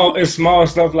 It's small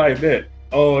stuff like that.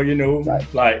 Oh,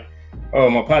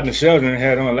 my partner Sheldon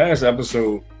had on last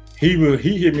episode. He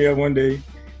hit me up one day.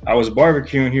 I was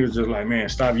barbecuing. He was just like, man,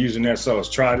 stop using that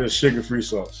sauce. Try this sugar-free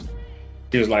sauce.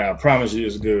 He was like, I promise you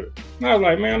it's good. And I was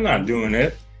like, man, I'm not doing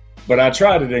that. But I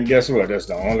tried it, and guess what? That's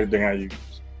the only thing I use.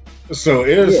 So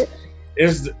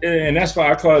and that's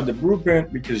why I call it the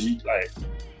blueprint, because you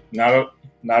not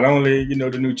only, the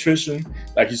nutrition,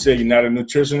 like you said, you're not a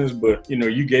nutritionist, but,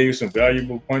 you gave some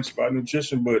valuable points about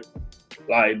nutrition. But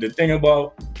like the thing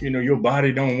about, your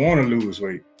body don't want to lose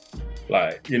weight.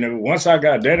 Like, once I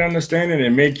got that understanding,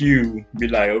 it make you be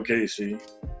like, okay, see,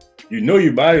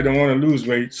 your body don't want to lose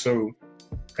weight. So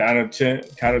kind of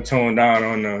tone down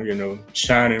on the,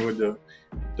 shining with the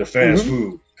fast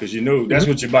food, because that's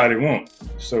what your body wants.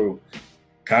 So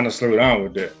kind of slow down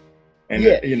with that, and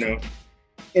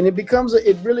and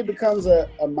it really becomes a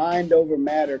mind over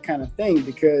matter kind of thing,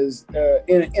 because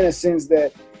in a sense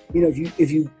that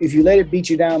if you let it beat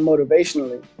you down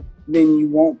motivationally, then you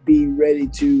won't be ready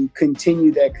to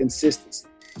continue that consistency.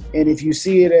 And if you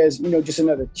see it as, just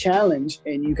another challenge,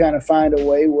 and you kind of find a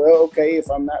way, well, okay,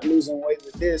 if I'm not losing weight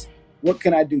with this, what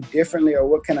can I do differently, or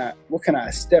what can I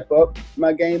step up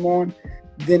my game on?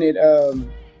 Then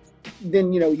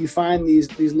you find these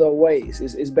little ways.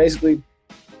 It's basically,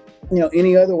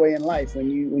 any other way in life. When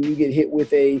you get hit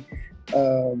with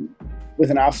with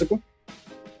an obstacle,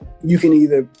 you can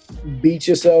either beat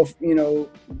yourself,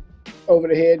 over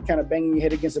the head, kind of banging your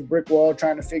head against a brick wall,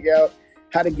 trying to figure out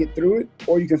how to get through it,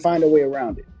 or you can find a way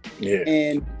around it. Yeah.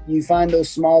 And you find those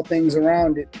small things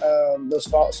around it,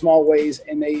 those small ways,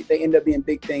 and they end up being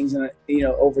big things,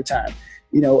 over time.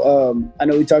 I know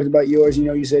we talked about yours.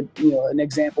 You said, an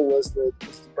example was the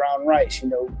brown rice.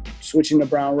 Switching to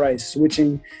brown rice,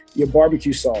 switching your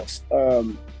barbecue sauce,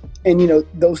 and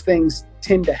those things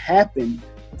tend to happen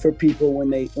for people when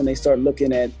they start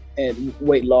looking at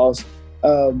weight loss.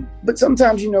 But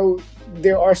sometimes,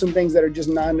 there are some things that are just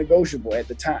non-negotiable at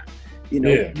the time.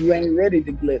 You ain't ready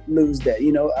to lose that.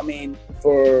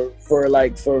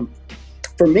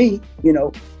 For me,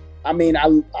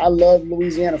 I love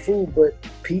Louisiana food, but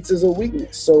pizza's a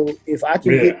weakness. So if I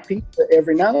can get pizza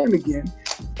every now and again,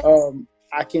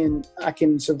 I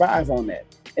can survive on that.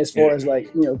 as far as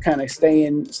like, kind of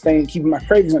keeping my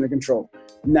cravings under control.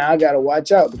 Now I got to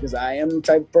watch out because I am the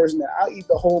type of person that I'll eat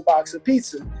the whole box of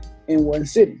pizza in one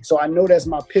sitting. So I know that's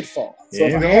my pitfall. So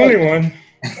you're the only one.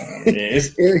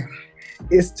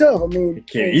 It's tough. I mean, it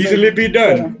can easily be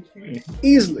done.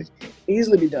 Easily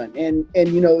be done. And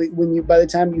by the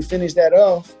time you finish that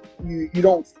off, you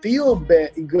don't feel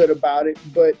good about it,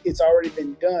 but it's already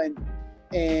been done.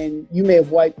 And you may have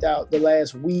wiped out the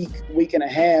last week and a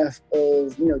half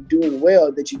of, doing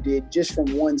well that you did just from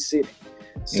one sitting.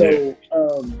 So,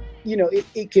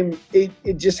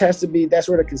 it just has to be, that's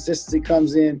where the consistency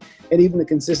comes in. And even the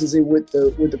consistency with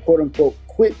the quote unquote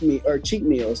cheat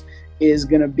meals is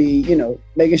going to be,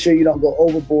 making sure you don't go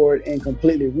overboard and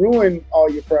completely ruin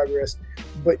all your progress,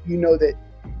 but that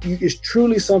it's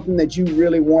truly something that you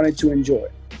really wanted to enjoy.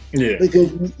 Yeah.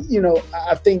 Because,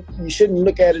 I think you shouldn't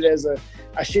look at it as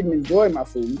I shouldn't enjoy my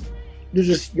food. You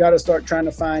just got to start trying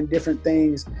to find different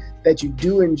things that you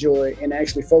do enjoy and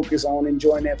actually focus on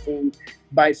enjoying that food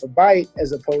bite for bite,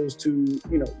 as opposed to,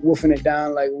 wolfing it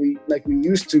down like we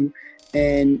used to.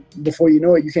 And before you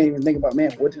know it, you can't even think about,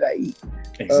 man, what did I eat?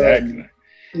 Exactly.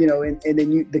 And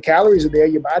then the calories are there,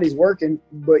 your body's working,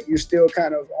 but you're still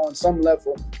kind of on some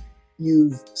level,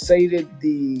 you've sated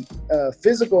the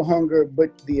physical hunger,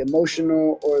 but the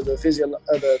emotional or the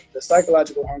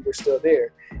psychological hunger is still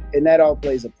there. And that all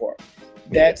plays a part.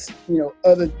 That's,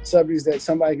 other subjects that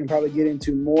somebody can probably get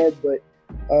into more, but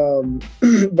I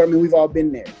mean, we've all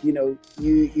been there. You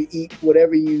eat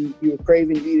whatever you were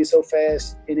craving, you eat it so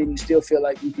fast, and then you still feel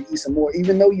like you could eat some more.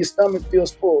 Even though your stomach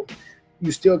feels full,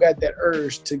 you still got that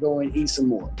urge to go and eat some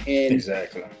more. And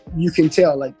exactly, you can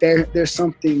tell like there's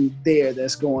something there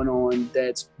that's going on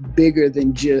that's bigger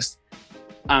than just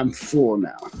I'm full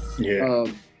now. Yeah.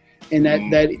 And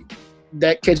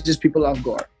that catches people off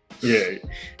guard. Yeah.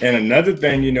 And another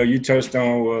thing, you touched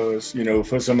on was,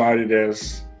 for somebody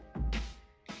that's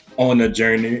on the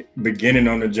journey, beginning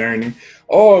on the journey,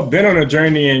 or been on a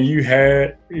journey and you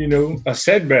had, a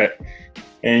setback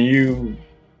and you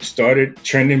started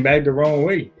trending back the wrong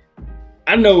way.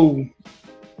 I know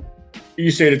you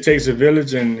said it takes a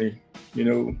village and,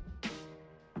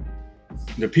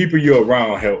 the people you're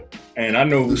around help. And I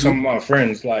know some of my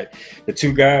friends, like the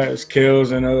two guys,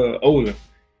 Kels and Olin,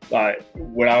 like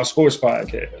with our sports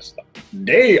podcast,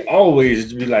 they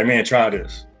always be like, man, try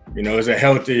this. It's a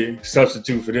healthy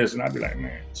substitute for this. And I'd be like,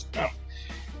 man, no.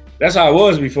 That's how I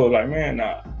was before. Like, man,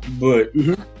 nah. But,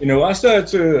 I started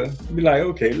to be like,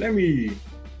 okay, let me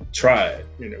try it.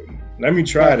 Let me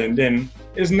try it. And then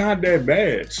it's not that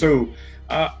bad. So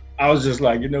I was just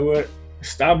like, you know what?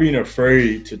 Stop being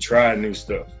afraid to try new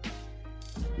stuff.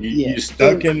 You're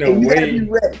stuck in the way.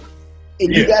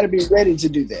 You got to be ready to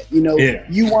do that.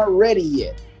 You weren't ready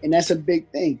yet. And that's a big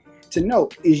thing to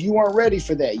note is you weren't ready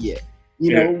for that yet.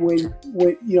 When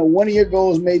one of your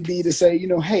goals may be to say,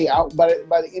 hey, by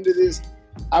the end of this,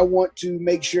 I want to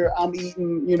make sure I'm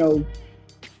eating,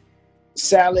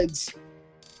 salads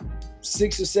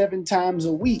 6 or 7 times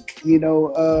a week,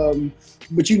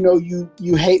 but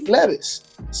you hate lettuce.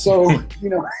 So,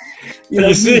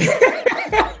 you see,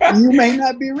 you may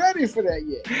not be ready for that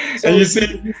yet. So and you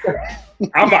see,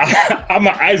 I'm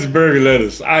an iceberg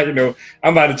lettuce. I'm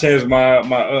about to change my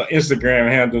Instagram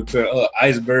handle to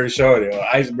iceberg shorty or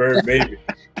iceberg baby,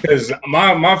 because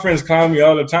my friends call me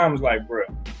all the time. It's like, bro,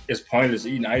 it's pointless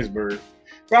eating iceberg.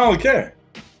 But I don't care.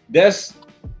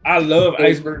 I love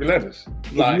iceberg lettuce.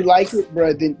 If you like it,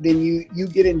 bro, then you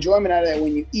get enjoyment out of that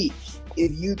when you eat.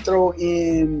 If you throw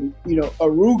in,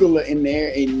 arugula in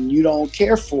there and you don't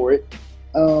care for it,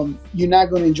 you're not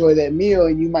going to enjoy that meal,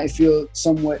 and you might feel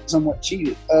somewhat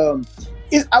cheated.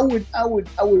 I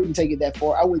wouldn't take it that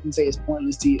far. I wouldn't say it's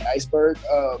pointless to eat iceberg.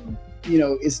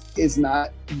 It's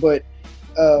not. But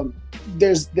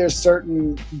there's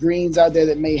certain greens out there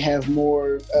that may have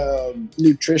more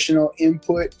nutritional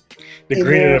input. The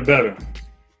greener the better.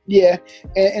 Yeah,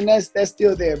 and that's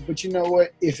still there. But you know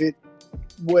what?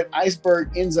 What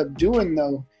iceberg ends up doing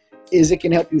though is it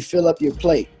can help you fill up your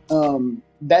plate.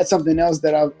 That's something else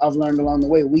that I've learned along the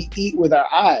way. We eat with our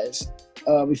eyes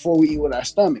before we eat with our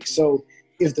stomachs. So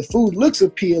if the food looks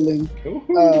appealing,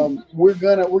 we're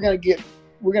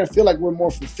gonna feel like we're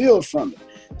more fulfilled from it.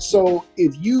 So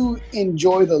if you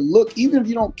enjoy the look, even if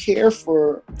you don't care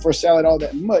for salad all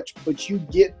that much, but you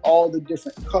get all the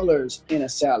different colors in a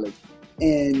salad,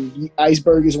 and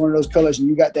iceberg is one of those colors, and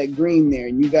you got that green there,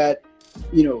 and you got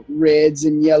reds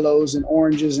and yellows and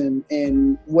oranges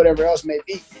and whatever else may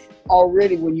be.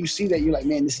 Already when you see that, you're like,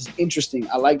 man, this is interesting.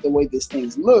 I like the way this thing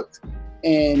looks.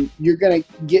 And you're going to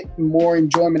get more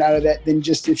enjoyment out of that than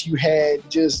just if you had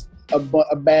just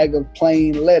a bag of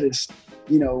plain lettuce,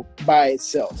 by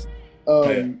itself.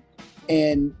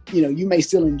 And you may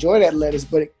still enjoy that lettuce,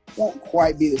 but it won't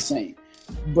quite be the same.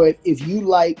 But if you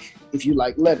like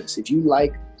lettuce, if you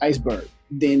like iceberg,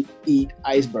 then eat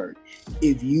iceberg.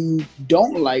 If you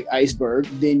don't like iceberg,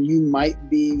 then you might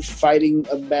be fighting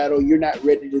a battle you're not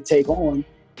ready to take on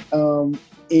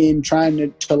in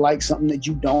trying to like something that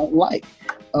you don't like.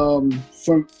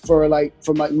 For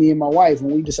me and my wife,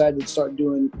 when we decided to start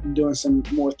doing some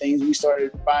more things, we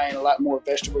started buying a lot more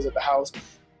vegetables at the house.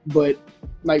 But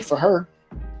like for her,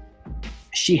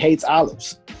 she hates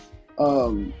olives.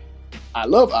 I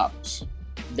love olives.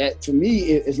 That for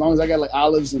me, as long as I got like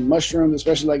olives and mushrooms,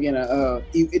 especially like in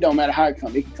it don't matter how it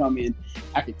comes. It can come in.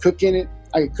 I could cook it,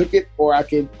 or I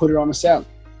could put it on a salad,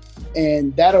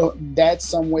 and that's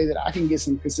some way that I can get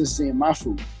some consistency in my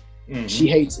food. Mm-hmm. She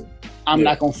hates it. I'm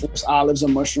not gonna force olives or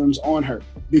mushrooms on her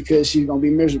because she's gonna be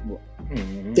miserable.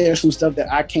 Mm-hmm. There's some stuff that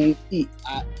I can't eat.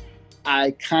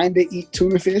 I kind of eat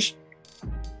tuna fish.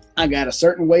 I got a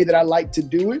certain way that I like to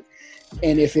do it.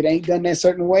 And if it ain't done that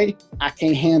certain way, I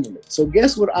can't handle it. So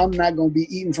guess what I'm not going to be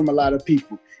eating from a lot of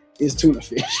people is tuna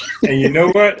fish. And you know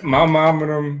what? My mom and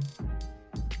them,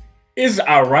 it's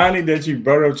ironic that you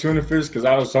brought up tuna fish because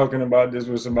I was talking about this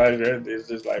with somebody that is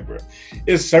just like, bro,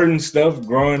 it's certain stuff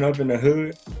growing up in the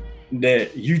hood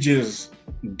that you just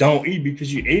don't eat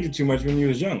because you ate it too much when you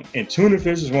was young. And tuna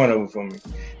fish is one of them for me.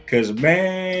 Because,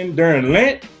 man, during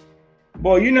Lent,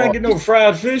 boy, you're not getting no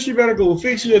fried fish. You better go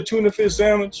fix you a tuna fish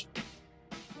sandwich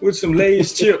with some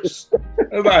Lay's chips.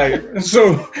 Like,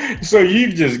 so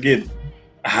you just get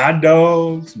hot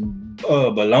dogs,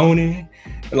 bologna,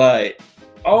 like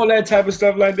all that type of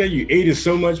stuff like that. You ate it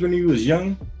so much when you was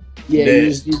young. Yeah,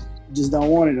 you just don't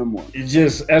want it no more. It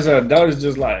just, as an adult, it's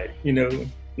just like,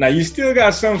 now you still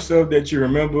got some stuff that you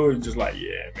remember. Just like,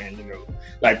 yeah, man,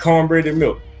 like cornbread and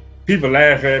milk. People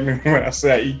laugh at me when I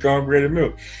say I eat cornbread and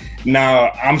milk.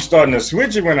 Now, I'm starting to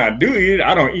switch it when I do eat it.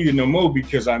 I don't eat it no more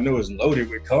because I know it's loaded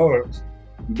with carbs.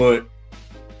 But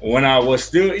when I was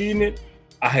still eating it,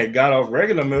 I had got off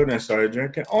regular milk and started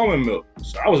drinking almond milk.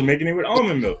 So I was making it with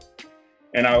almond milk.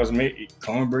 And I was making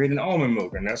cornbread and almond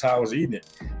milk, and that's how I was eating it.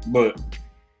 But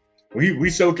we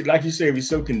so, like you said, we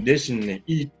so conditioned to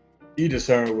eat a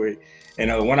certain way.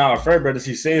 And one of our frat brothers,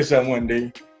 he said something one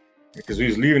day, because we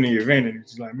was leaving the event, and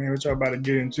he's like, man, what y'all about to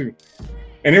get into?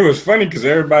 And it was funny because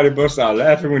everybody busted out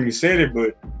laughing when he said it,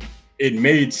 but it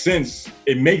made sense.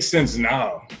 It makes sense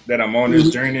now that I'm on this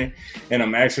journey and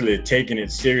I'm actually taking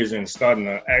it serious and starting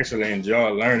to actually enjoy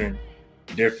learning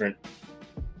different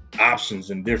options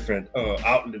and different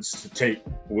outlets to take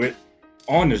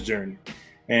on this journey.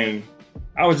 And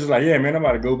I was just like, yeah, man, I'm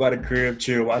about to go by the crib,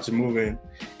 chill, watch a movie, and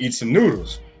eat some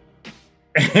noodles.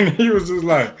 And he was just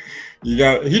like,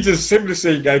 he just simply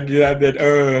said, you got to get out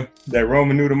that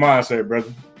Roman noodle mindset,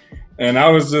 brother. And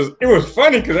it was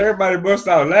funny because everybody bust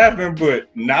out laughing, but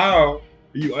now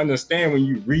you understand when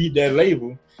you read that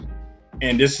label,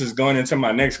 and this is going into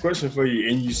my next question for you,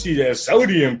 and you see that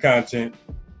sodium content,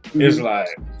 it's like,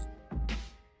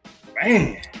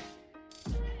 man.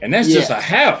 And that's just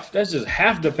that's just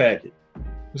half the packet.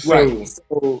 So, right.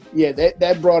 So yeah,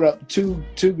 that brought up two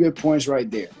good points right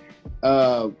there.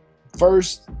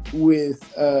 First, with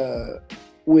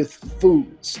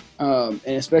foods, and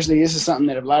especially this is something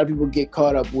that a lot of people get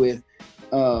caught up with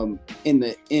in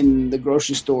the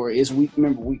grocery store. Is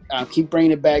I keep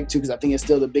bringing it back to, because I think it's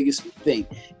still the biggest thing: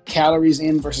 calories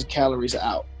in versus calories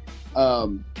out.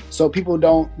 So people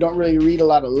don't really read a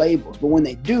lot of labels, but when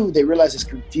they do, they realize it's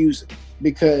confusing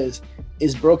because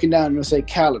it's broken down and it'll say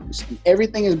calories, and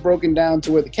everything is broken down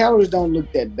to where the calories don't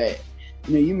look that bad.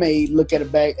 You may look at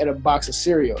a box of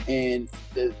cereal and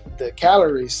the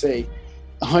calories say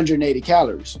 180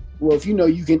 calories. Well, if you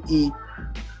can eat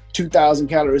 2,000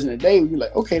 calories in a day, you're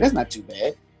like, okay, that's not too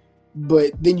bad.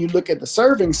 But then you look at the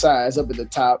serving size up at the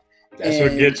top, that's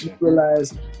what gets you.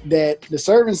 Realize that the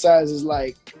serving size is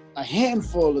like a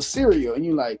handful of cereal, and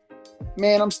you're like,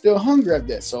 man, I'm still hungry at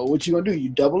that. So what you gonna do? You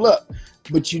double up,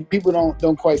 but people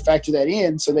don't quite factor that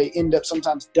in, so they end up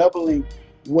sometimes doubling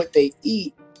what they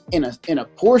eat in a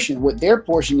portion, what their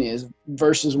portion is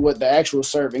versus what the actual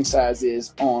serving size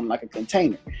is on like a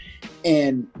container.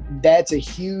 And that's a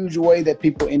huge way that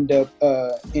people end up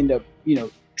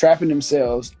trapping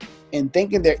themselves and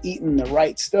thinking they're eating the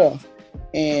right stuff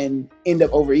and end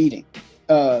up overeating.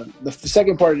 The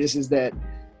second part of this is that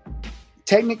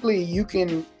technically you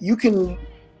can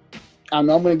I'm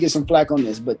going to get some flack on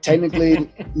this, but technically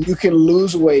you can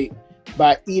lose weight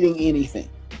by eating anything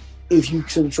if you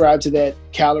subscribe to that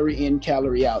calorie in,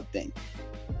 calorie out thing.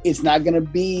 it's not going to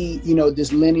be,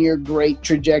 this linear great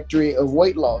trajectory of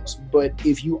weight loss. But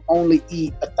if you only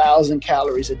eat 1,000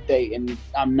 calories a day, and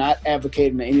I'm not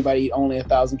advocating that anybody eat only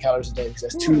 1,000 calories a day because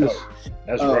that's too low.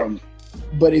 That's rough.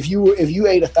 But if you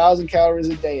ate 1,000 calories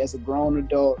a day as a grown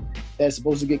adult, that's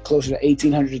supposed to get closer to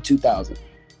 1,800 to 2,000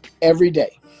 every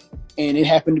day, and it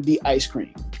happened to be ice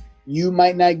cream, you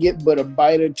might not get but a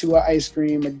bite or two of ice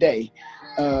cream a day,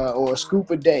 or a scoop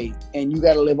a day, and you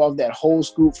got to live off that whole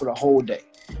scoop for the whole day.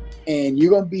 And you're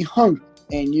going to be hungry,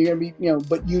 and you're going to be,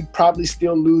 but you'd probably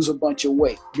still lose a bunch of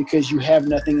weight because you have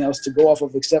nothing else to go off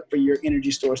of except for your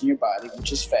energy stores in your body,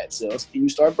 which is fat cells, and you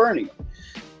start burning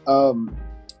them.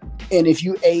 And if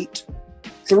you ate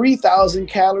 3,000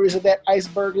 calories of that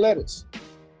iceberg lettuce,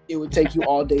 it would take you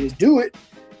all day to do it,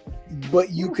 but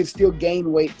you could still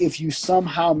gain weight if you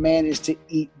somehow manage to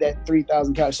eat that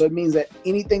 3,000 calories. So it means that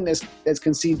anything that's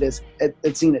conceived that's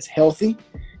seen as healthy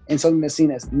and something that's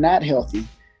seen as not healthy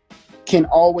can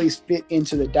always fit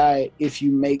into the diet if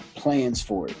you make plans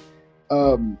for it.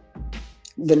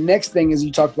 The next thing is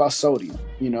you talked about sodium.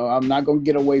 I'm not going to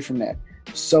get away from that.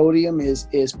 Sodium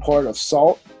is part of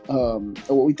salt,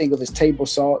 what we think of as table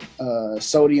salt,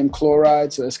 sodium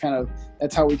chloride. So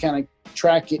that's how we kind of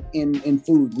track it in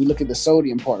food. We look at the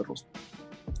sodium particles,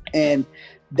 and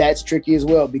that's tricky as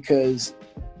well because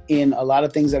in a lot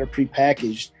of things that are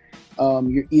prepackaged,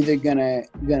 you're either gonna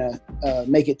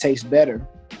make it taste better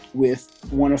with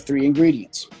one of three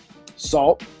ingredients: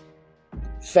 salt,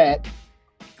 fat,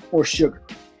 or sugar.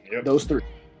 Yep. Those three.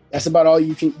 That's about all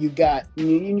you got.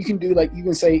 You can do, like, you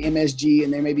can say MSG,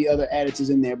 and there may be other additives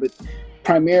in there, but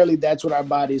primarily that's what our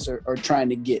bodies are trying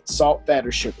to get: salt, fat,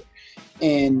 or sugar.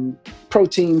 And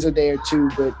proteins are there too,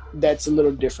 but that's a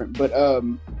little different. But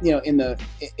in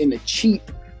the cheap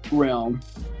realm,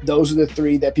 those are the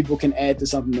three that people can add to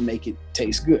something to make it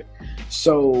taste good.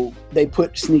 So they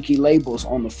put sneaky labels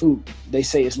on the food. They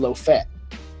say it's low fat.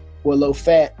 Well, low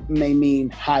fat may mean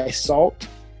high salt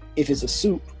if it's a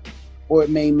soup, or it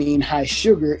may mean high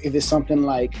sugar if it's something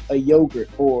like a yogurt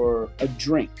or a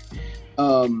drink.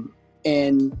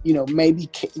 And maybe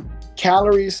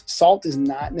calories, salt is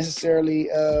not necessarily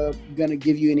going to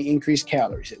give you any increased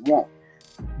calories. It won't.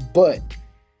 But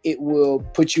it will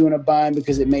put you in a bind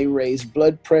because it may raise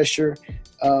blood pressure.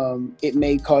 It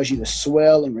may cause you to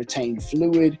swell and retain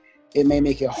fluid. It may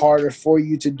make it harder for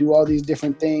you to do all these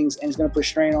different things, and it's going to put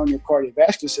strain on your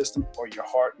cardiovascular system, or your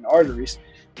heart and arteries,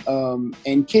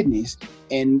 and kidneys,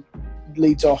 and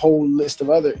lead to a whole list of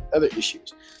other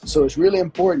issues. So it's really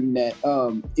important that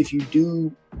if you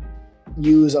do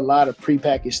use a lot of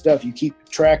prepackaged stuff, you keep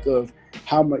track of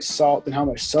how much salt and how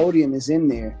much sodium is in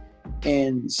there.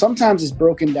 And sometimes it's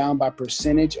broken down by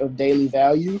percentage of daily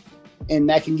value, and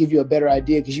that can give you a better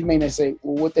idea, because you may not say,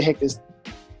 well, what the heck is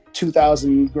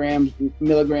 2,000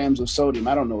 milligrams of sodium?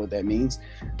 I don't know what that means,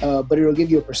 but it'll give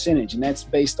you a percentage, and that's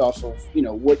based off of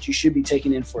what you should be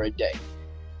taking in for a day.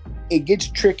 It gets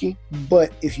tricky,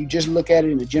 but if you just look at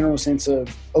it in a general sense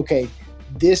of, okay,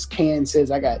 this can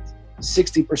says I got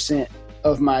 60%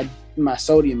 of my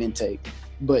sodium intake,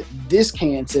 but this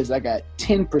can says I got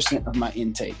 10% of my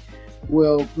intake.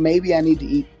 Well, maybe I need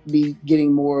to be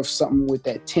getting more of something with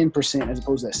that 10% as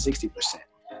opposed to that 60%.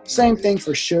 Same thing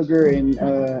for sugar and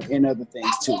other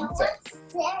things too, in fact.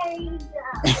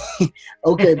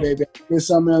 Okay, baby, there's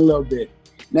something a little bit.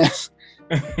 Now,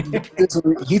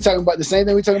 he talking about the same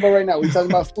thing we talking about right now. We talking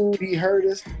about food. He heard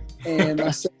us, and my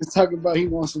son is talking about he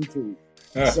wants some food.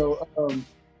 So,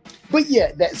 but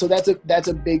yeah, that's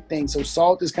a big thing. So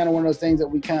salt is kind of one of those things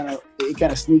that it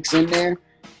kind of sneaks in there.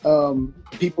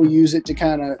 People use it to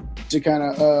kind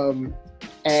of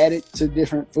add it to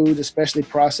different foods, especially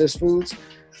processed foods.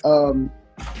 And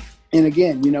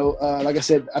again, like I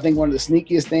said, I think one of the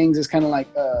sneakiest things is kind of like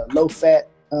low fat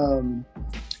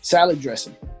salad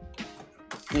dressing.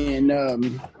 And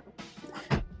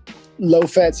low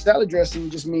fat salad dressing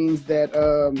just means that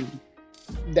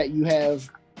that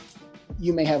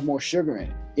you may have more sugar in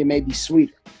it. It may be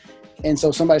sweeter. And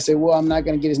so somebody say, well, I'm not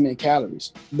going to get as many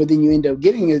calories, but then you end up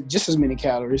getting just as many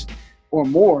calories or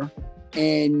more,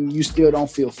 and you still don't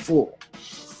feel full.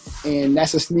 And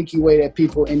that's a sneaky way that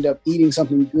people end up eating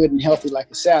something good and healthy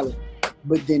like a salad,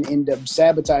 but then end up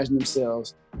sabotaging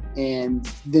themselves, and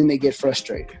then they get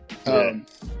frustrated. Yeah.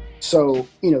 So,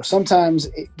 sometimes,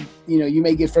 you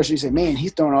may get frustrated and say, man,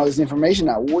 he's throwing all this information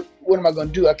out. What am I going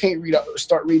to do? I can't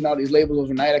start reading all these labels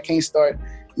overnight. I can't start,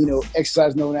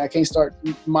 exercising overnight. I can't start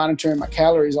monitoring my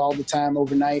calories all the time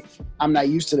overnight. I'm not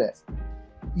used to that.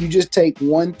 You just take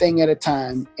one thing at a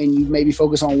time, and you maybe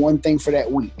focus on one thing for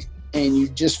that week, and you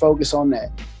just focus on that.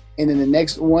 And then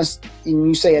once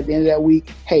you say at the end of that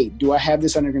week, hey, do I have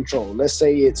this under control? Let's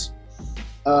say it's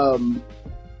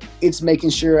It's making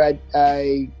sure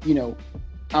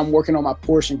I'm working on my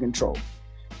portion control,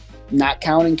 not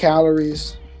counting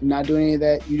calories, not doing any of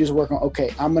that. You just work on,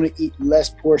 okay, I'm going to eat less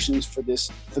portions for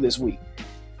this week.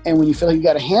 And when you feel like you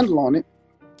got a handle on it,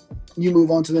 you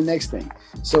move on to the next thing.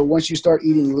 So once you start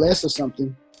eating less of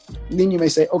something, then you may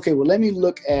say, okay, well, let me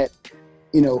look at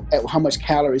how much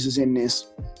calories is in this,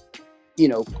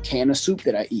 can of soup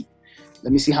that I eat.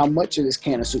 Let me see how much of this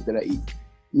can of soup that I eat.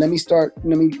 Let me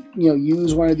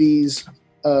use one of these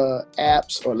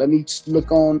apps, or let me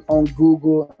look on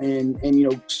Google and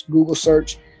Google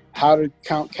search how to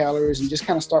count calories and just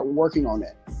kind of start working on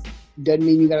that. Doesn't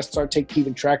mean you got to start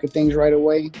keeping track of things right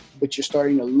away, but you're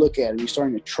starting to look at them, you're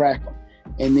starting to track them.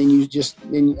 And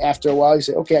then after a while you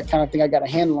say, okay, I kind of think I got a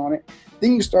handle on it.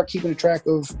 Then you start keeping a track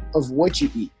of what you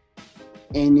eat.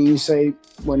 And then you say,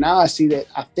 well, now I see that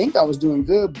I think I was doing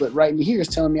good, but right in here is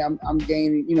telling me I'm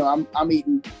gaining, I'm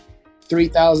eating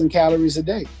 3,000 calories a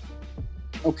day.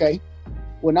 Okay.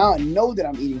 Well, now I know that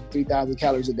I'm eating 3,000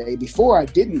 calories a day. Before I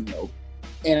didn't know.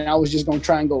 And I was just going to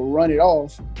try and go run it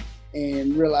off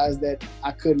and realize that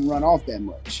I couldn't run off that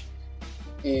much.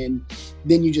 And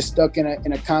then you're just stuck in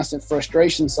a constant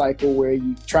frustration cycle where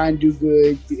you try and do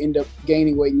good, you end up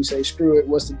gaining weight, and you say, screw it,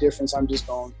 what's the difference? I'm just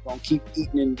going to keep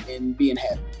eating and being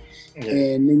happy. Yeah.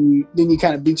 And then you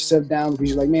kind of beat yourself down because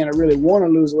you're like, man, I really want to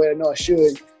lose weight. I know I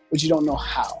should, but you don't know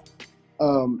how.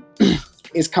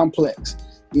 It's complex.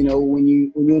 When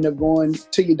you end up going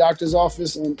to your doctor's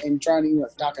office and trying to,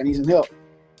 doc, I need some help.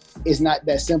 It's not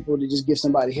that simple to just give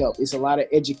somebody help. It's a lot of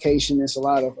education. It's a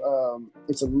lot of,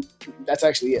 that's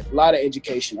actually it. A lot of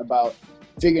education about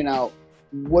figuring out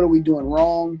what are we doing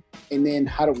wrong and then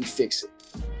how do we fix it.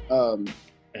 And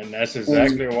that's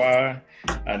exactly why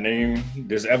I named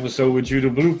this episode with you The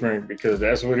Blueprint, because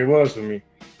that's what it was for me.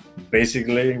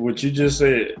 Basically, what you just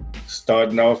said,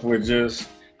 starting off with just,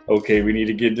 okay, we need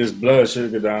to get this blood pressure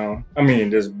down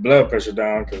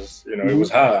because, it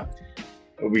was high.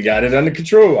 We got it under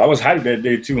control. I was hyped that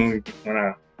day too when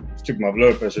I took my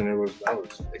blood pressure, and I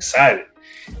was excited.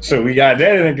 So we got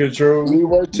that under control. We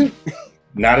were too.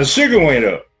 Now the sugar went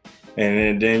up.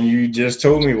 And then you just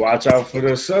told me, watch out for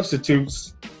the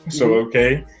substitutes. So,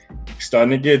 okay,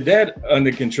 starting to get that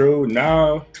under control.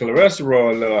 Now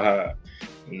cholesterol a little high.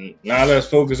 Now let's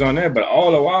focus on that. But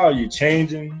all the while you're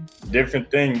changing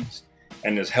different things,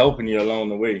 and it's helping you along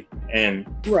the way. And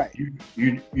right,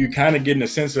 you kind of getting a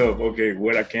sense of, okay,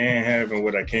 what I can have and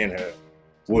what I can't have,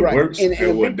 what right. works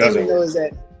and what doesn't work. Is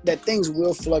that things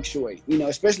will fluctuate,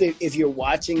 especially if you're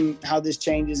watching how this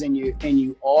changes and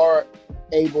you are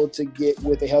able to get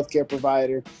with a healthcare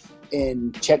provider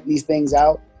and check these things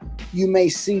out. You may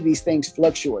see these things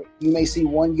fluctuate. You may see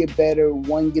one get better,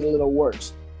 one get a little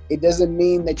worse. It doesn't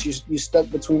mean that you're stuck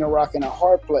between a rock and a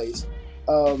hard place.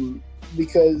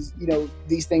 Because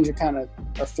these things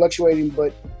are fluctuating,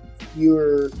 but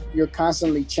you're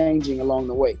constantly changing along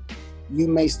the way. You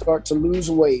may start to lose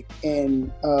weight,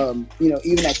 and even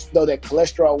though that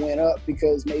cholesterol went up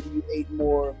because maybe you ate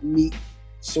more meat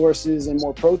sources and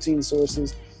more protein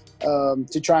sources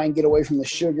to try and get away from the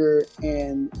sugar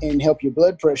and help your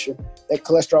blood pressure, that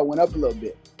cholesterol went up a little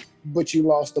bit, but you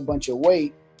lost a bunch of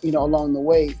weight along the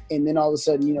way, and then all of a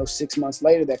sudden 6 months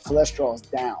later that cholesterol is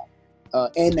down.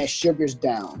 And that sugar's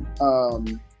down,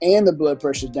 and the blood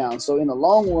pressure's down. So in the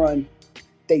long run,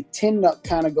 they tend to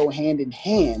kind of go hand in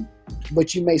hand,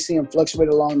 but you may see them fluctuate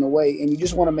along the way. And you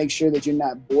just want to make sure that you're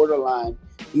not borderline,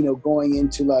 going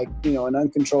into an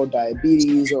uncontrolled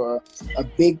diabetes or a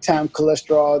big time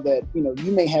cholesterol that,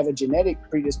 you may have a genetic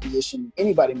predisposition.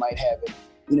 Anybody might have it,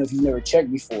 if you've never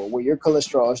checked before, where your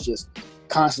cholesterol is just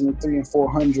constantly 300 and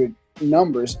 400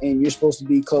 numbers, and you're supposed to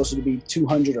be closer to be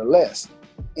 200 or less.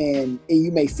 And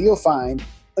you may feel fine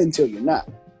until you're not.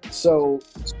 So,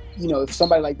 if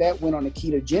somebody like that went on a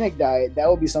ketogenic diet, that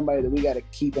would be somebody that we got to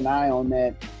keep an eye on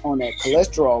that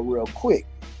cholesterol real quick.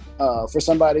 For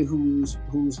somebody who's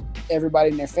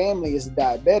everybody in their family is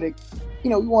diabetic,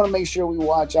 we want to make sure we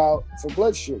watch out for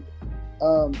blood sugar.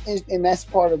 And that's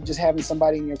part of just having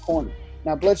somebody in your corner.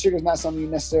 Now, blood sugar is not something you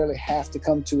necessarily have to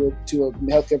come to a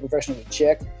healthcare professional to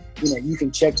check. You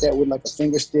can check that with like a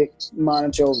finger stick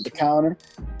monitor over the counter.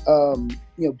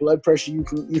 Blood pressure,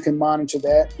 you can monitor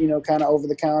that, kind of over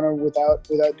the counter without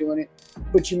doing it,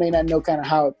 but you may not know kind of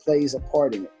how it plays a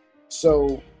part in it.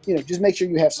 So, just make sure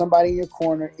you have somebody in your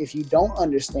corner. If you don't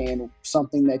understand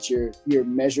something that you're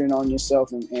measuring on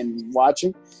yourself and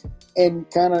watching, and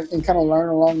kind of learn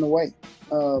along the way.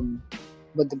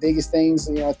 But the biggest things,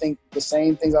 I think the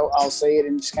same things, I'll say it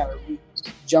and just kind of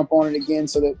jump on it again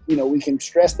so that, we can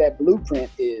stress that blueprint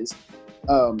is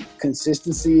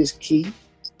consistency is key.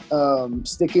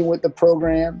 sticking with the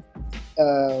program,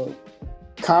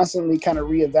 constantly kind of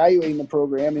reevaluating the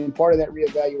program. And part of that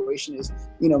reevaluation is,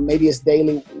 maybe it's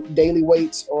daily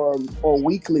weights or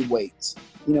weekly weights,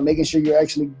 making sure you're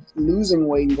actually losing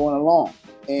weight and going along.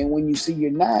 And when you see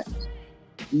you're not,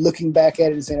 looking back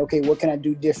at it and saying, okay, what can I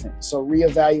do different? So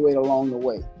reevaluate along the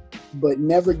way, but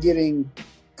never getting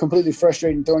completely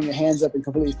frustrated and throwing your hands up and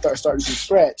completely starting from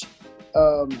scratch.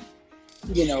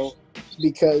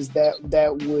 Because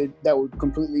that would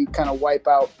completely kind of wipe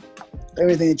out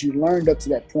everything that you learned up to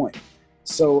that point.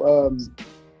 So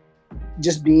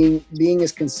just being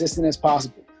as consistent as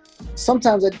possible.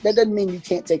 Sometimes that doesn't mean you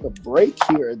can't take a break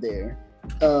here or there,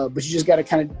 but you just got to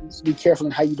kind of be careful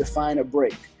in how you define a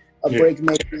break. Break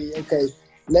may be, okay,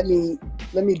 let me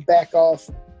back off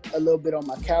a little bit on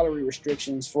my calorie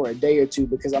restrictions for a day or two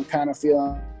because I'm kind of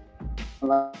feeling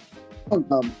like,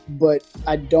 but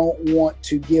I don't want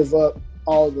to give up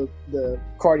all the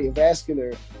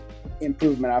cardiovascular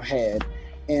improvement I've had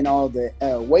and all the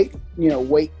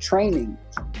weight training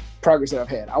progress that I've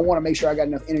had. I want to make sure I got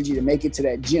enough energy to make it to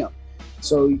that gym.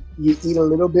 So you eat a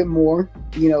little bit more,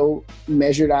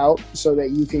 measured out so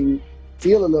that you can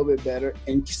feel a little bit better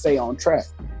and stay on track.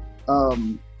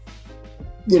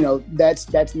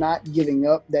 That's not giving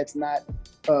up. That's not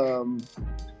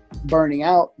burning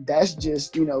out. That's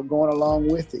just, going along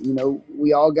with it.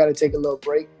 We all got to take a little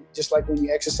break. Just like when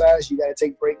you exercise, you got to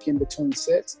take break in between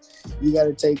sets. You got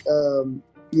to take,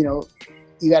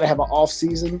 you got to have an off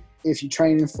season if you're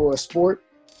training for a sport.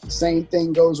 Same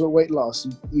thing goes with weight loss.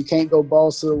 You can't go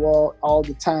balls to the wall all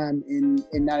the time and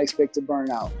not expect to burn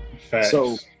out. Facts.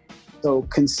 So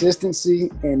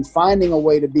consistency and finding a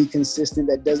way to be consistent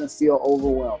that doesn't feel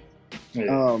overwhelming.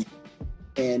 Yeah.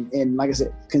 And like I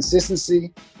said,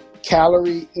 consistency,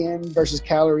 calorie in versus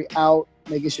calorie out,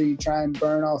 making sure you try and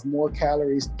burn off more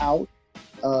calories out,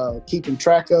 keeping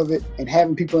track of it, and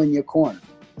having people in your corner.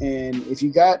 And if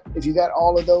you got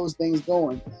all of those things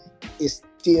going, it's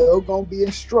still gonna be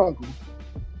a struggle,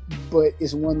 but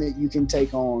it's one that you can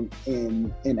take on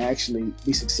and actually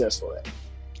be successful at.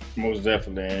 Most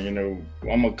definitely. And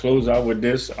I'm gonna close out with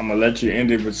this. I'm gonna let you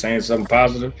end it with saying something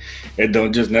positive. It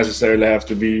don't just necessarily have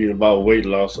to be about weight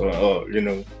loss or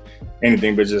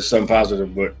anything, but just something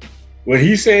positive. But what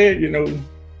he said,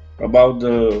 about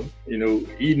the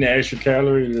eating the extra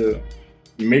calorie to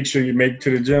make sure you make it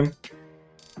to the gym,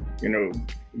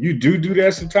 you do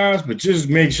that sometimes, but just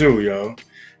make sure y'all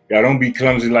don't be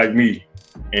clumsy like me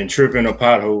and trip in a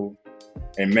pothole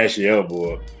and mess your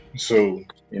elbow up. So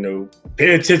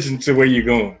pay attention to where you're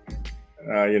going,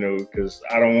 because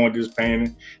I don't want this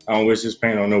pain. I don't wish this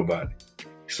pain on nobody.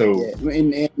 So,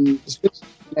 and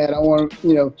that I want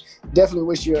to, definitely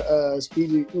wish you a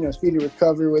speedy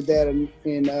recovery with that. And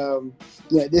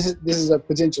this is a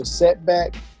potential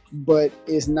setback, but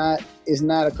it's not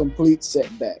a complete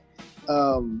setback.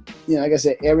 Like I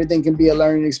said, everything can be a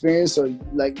learning experience. So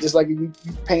just like you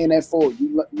paying that forward,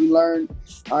 you learn,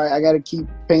 all right, I got to keep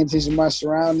paying attention to my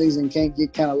surroundings and can't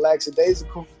get kind of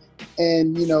lackadaisical.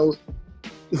 And,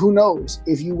 who knows,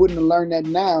 if you wouldn't have learned that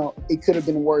now, it could have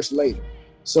been worse later.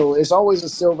 So it's always a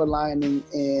silver lining,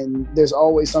 and there's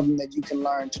always something that you can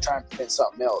learn to try and prevent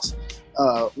something else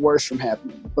worse from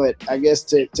happening. But I guess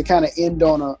to kind of end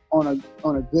on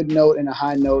a good note and a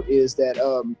high note is that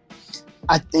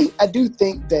I do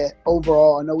think that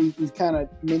overall, I know we've kind of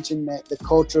mentioned that the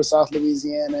culture of South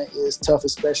Louisiana is tough,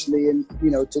 especially in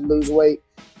to lose weight.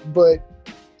 But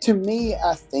to me,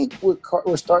 I think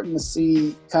we're starting to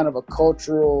see kind of a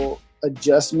cultural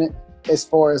adjustment as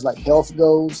far as like health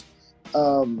goes.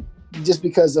 Just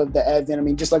because of the advent. I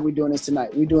mean, just like we're doing this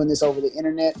tonight, we're doing this over the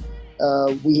internet.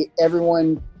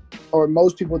 Everyone or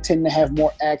most people tend to have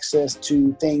more access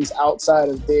to things outside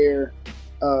of their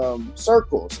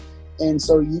circles. And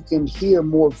so you can hear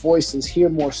more voices, hear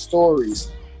more stories,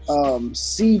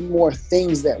 see more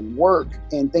things that work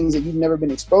and things that you've never been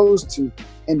exposed to.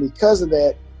 And because of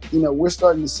that, we're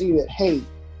starting to see that, hey,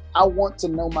 I want to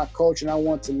know my culture and I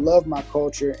want to love my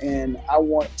culture and I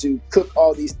want to cook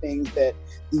all these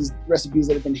recipes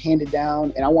that have been handed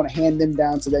down, and I want to hand them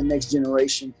down to that next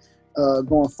generation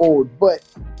going forward. But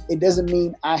it doesn't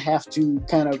mean I can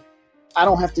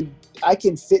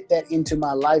fit that into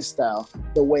my lifestyle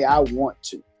the way I want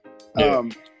to.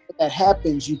 When that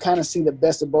happens, you kind of see the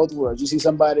best of both worlds. You see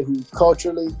somebody who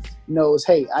culturally knows,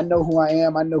 hey, I know who I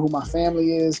am, I know who my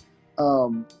family is.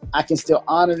 I can still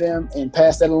honor them and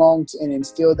pass that along and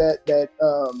instill that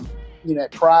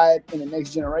pride in the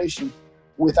next generation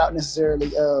without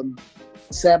necessarily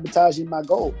sabotaging my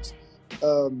goals.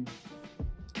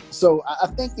 So I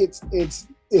think it's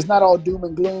not all doom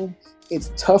and gloom.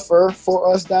 It's tougher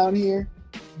for us down here,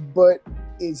 but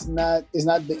it's not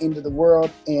the end of the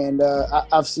world, and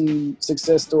I've seen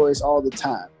success stories all the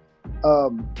time.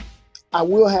 I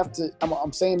will have to.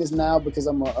 I'm saying this now because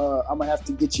I'm gonna have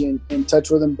to get you in touch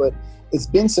with him. But it's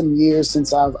been some years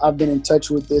since I've been in touch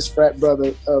with this frat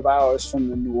brother of ours from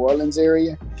the New Orleans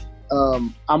area.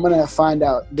 I'm gonna find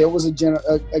out. There was a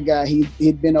guy.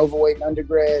 He'd been overweight in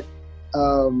undergrad.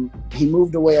 He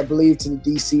moved away, I believe, to the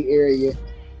DC area,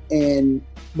 and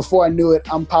before I knew it,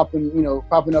 I'm popping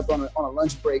up on a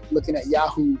lunch break, looking at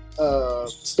Yahoo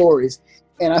stories,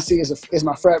 and I see it's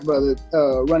my frat brother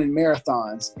running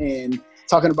marathons and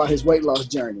talking about his weight loss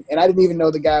journey. And I didn't even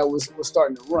know the guy was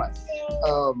starting to run.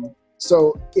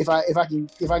 So if I can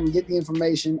get the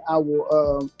information, I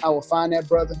will find that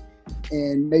brother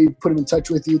and maybe put him in touch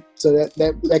with you, so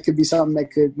that could be something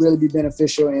that could really be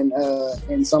beneficial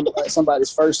in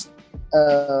somebody's first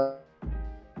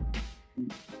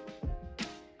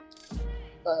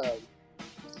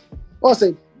I'll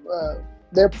say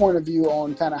their point of view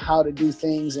on kind of how to do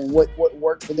things and what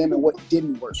worked for them and what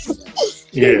didn't work for them.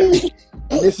 Yeah.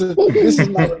 This is my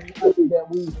reminder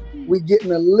that we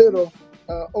getting a little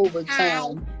over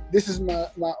time. This is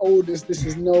my oldest. This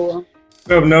is Noah. What's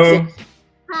up, Noah?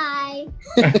 Hi.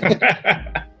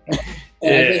 I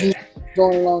think he's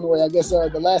going along the way. I guess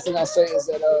the last thing I'll say is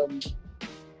that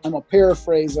I'm gonna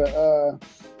paraphrase a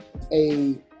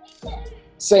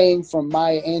saying from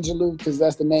Maya Angelou, because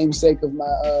that's the namesake of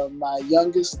my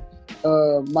youngest,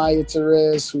 Maya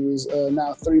Therese, who is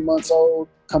now 3 months old,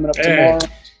 coming up tomorrow.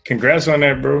 Congrats on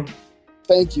that, bro.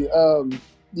 Thank you.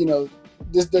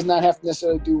 This does not have to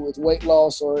necessarily do with weight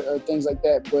loss or things like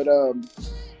that, but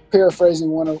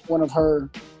paraphrasing one of her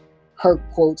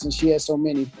quotes, and she has so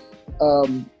many.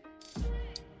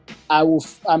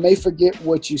 I may forget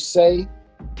what you say,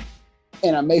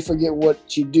 and I may forget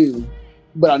what you do,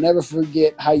 but I'll never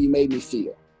forget how you made me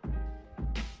feel.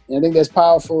 And I think that's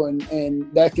powerful,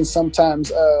 and that can sometimes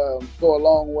go a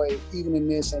long way, even in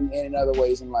this and in other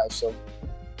ways in life. So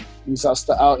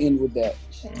I'll end with that.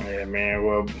 Yeah, man.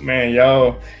 Well, man,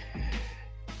 y'all,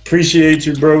 appreciate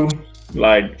you, bro.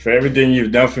 Like, for everything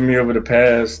you've done for me over the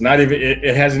past,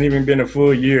 it hasn't even been a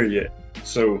full year yet.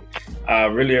 So I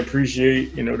really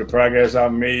appreciate, the progress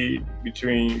I've made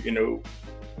between,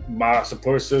 my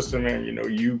support system, and,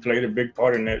 you played a big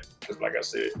part in that. Because like I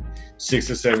said, 6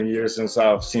 or 7 years since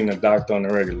I've seen a doctor on the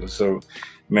regular. So,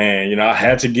 man, I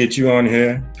had to get you on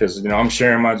here because, I'm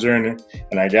sharing my journey,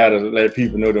 and I got to let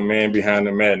people know the man behind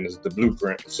the madness, the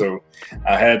blueprint. So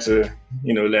I had to,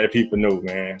 let people know,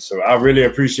 man. So I really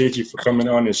appreciate you for coming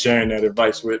on and sharing that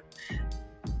advice with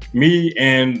me,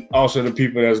 and also the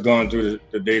people that's going through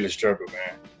the daily struggle,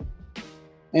 man.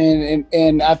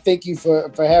 And I thank you for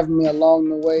having me along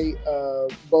the way,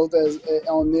 both as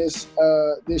on this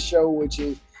show, which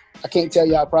is, I can't tell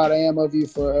you how proud I am of you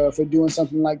for doing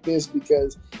something like this,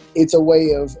 because it's a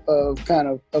way of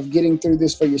kind of getting through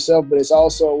this for yourself, but it's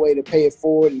also a way to pay it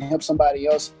forward and help somebody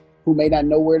else who may not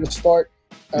know where to start.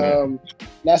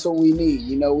 That's what we need.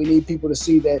 We need people to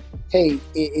see that, hey,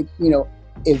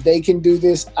 if they can do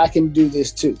this, I can do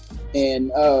this too.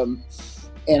 And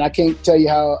I can't tell you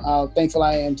how thankful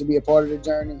I am to be a part of the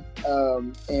journey.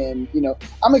 And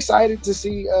I'm excited to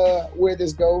see where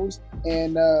this goes.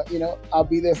 And I'll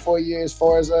be there for you as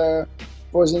far as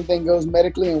anything goes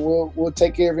medically, and we'll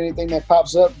take care of anything that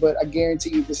pops up. But I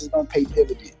guarantee you, this is gonna pay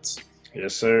dividends.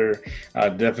 Yes, sir. I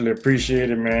definitely appreciate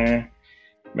it, man.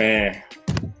 Man,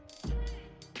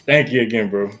 thank you again,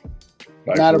 bro.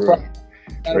 Not a problem.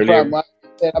 Not a problem.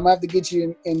 I'm gonna have to get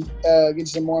you get you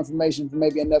some more information for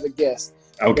maybe another guest.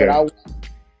 Okay.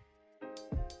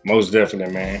 Most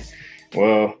definitely, man.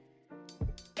 Well,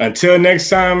 until next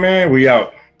time, man, we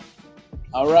out.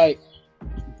 All right.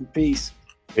 Peace.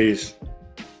 Peace.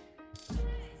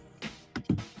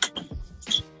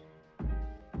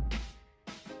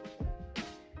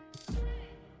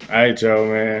 All right, y'all,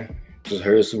 man. Just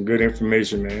heard some good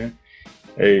information, man.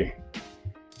 Hey,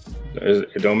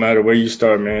 it don't matter where you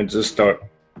start, man. Just start.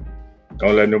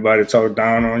 Don't let nobody talk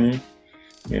down on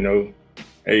you.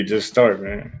 Hey, just start,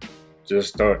 man.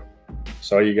 Just start.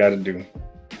 That's all you got to do.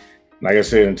 Like I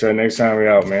said, until next time, we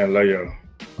out, man. Love y'all.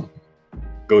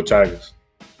 Go Tigers.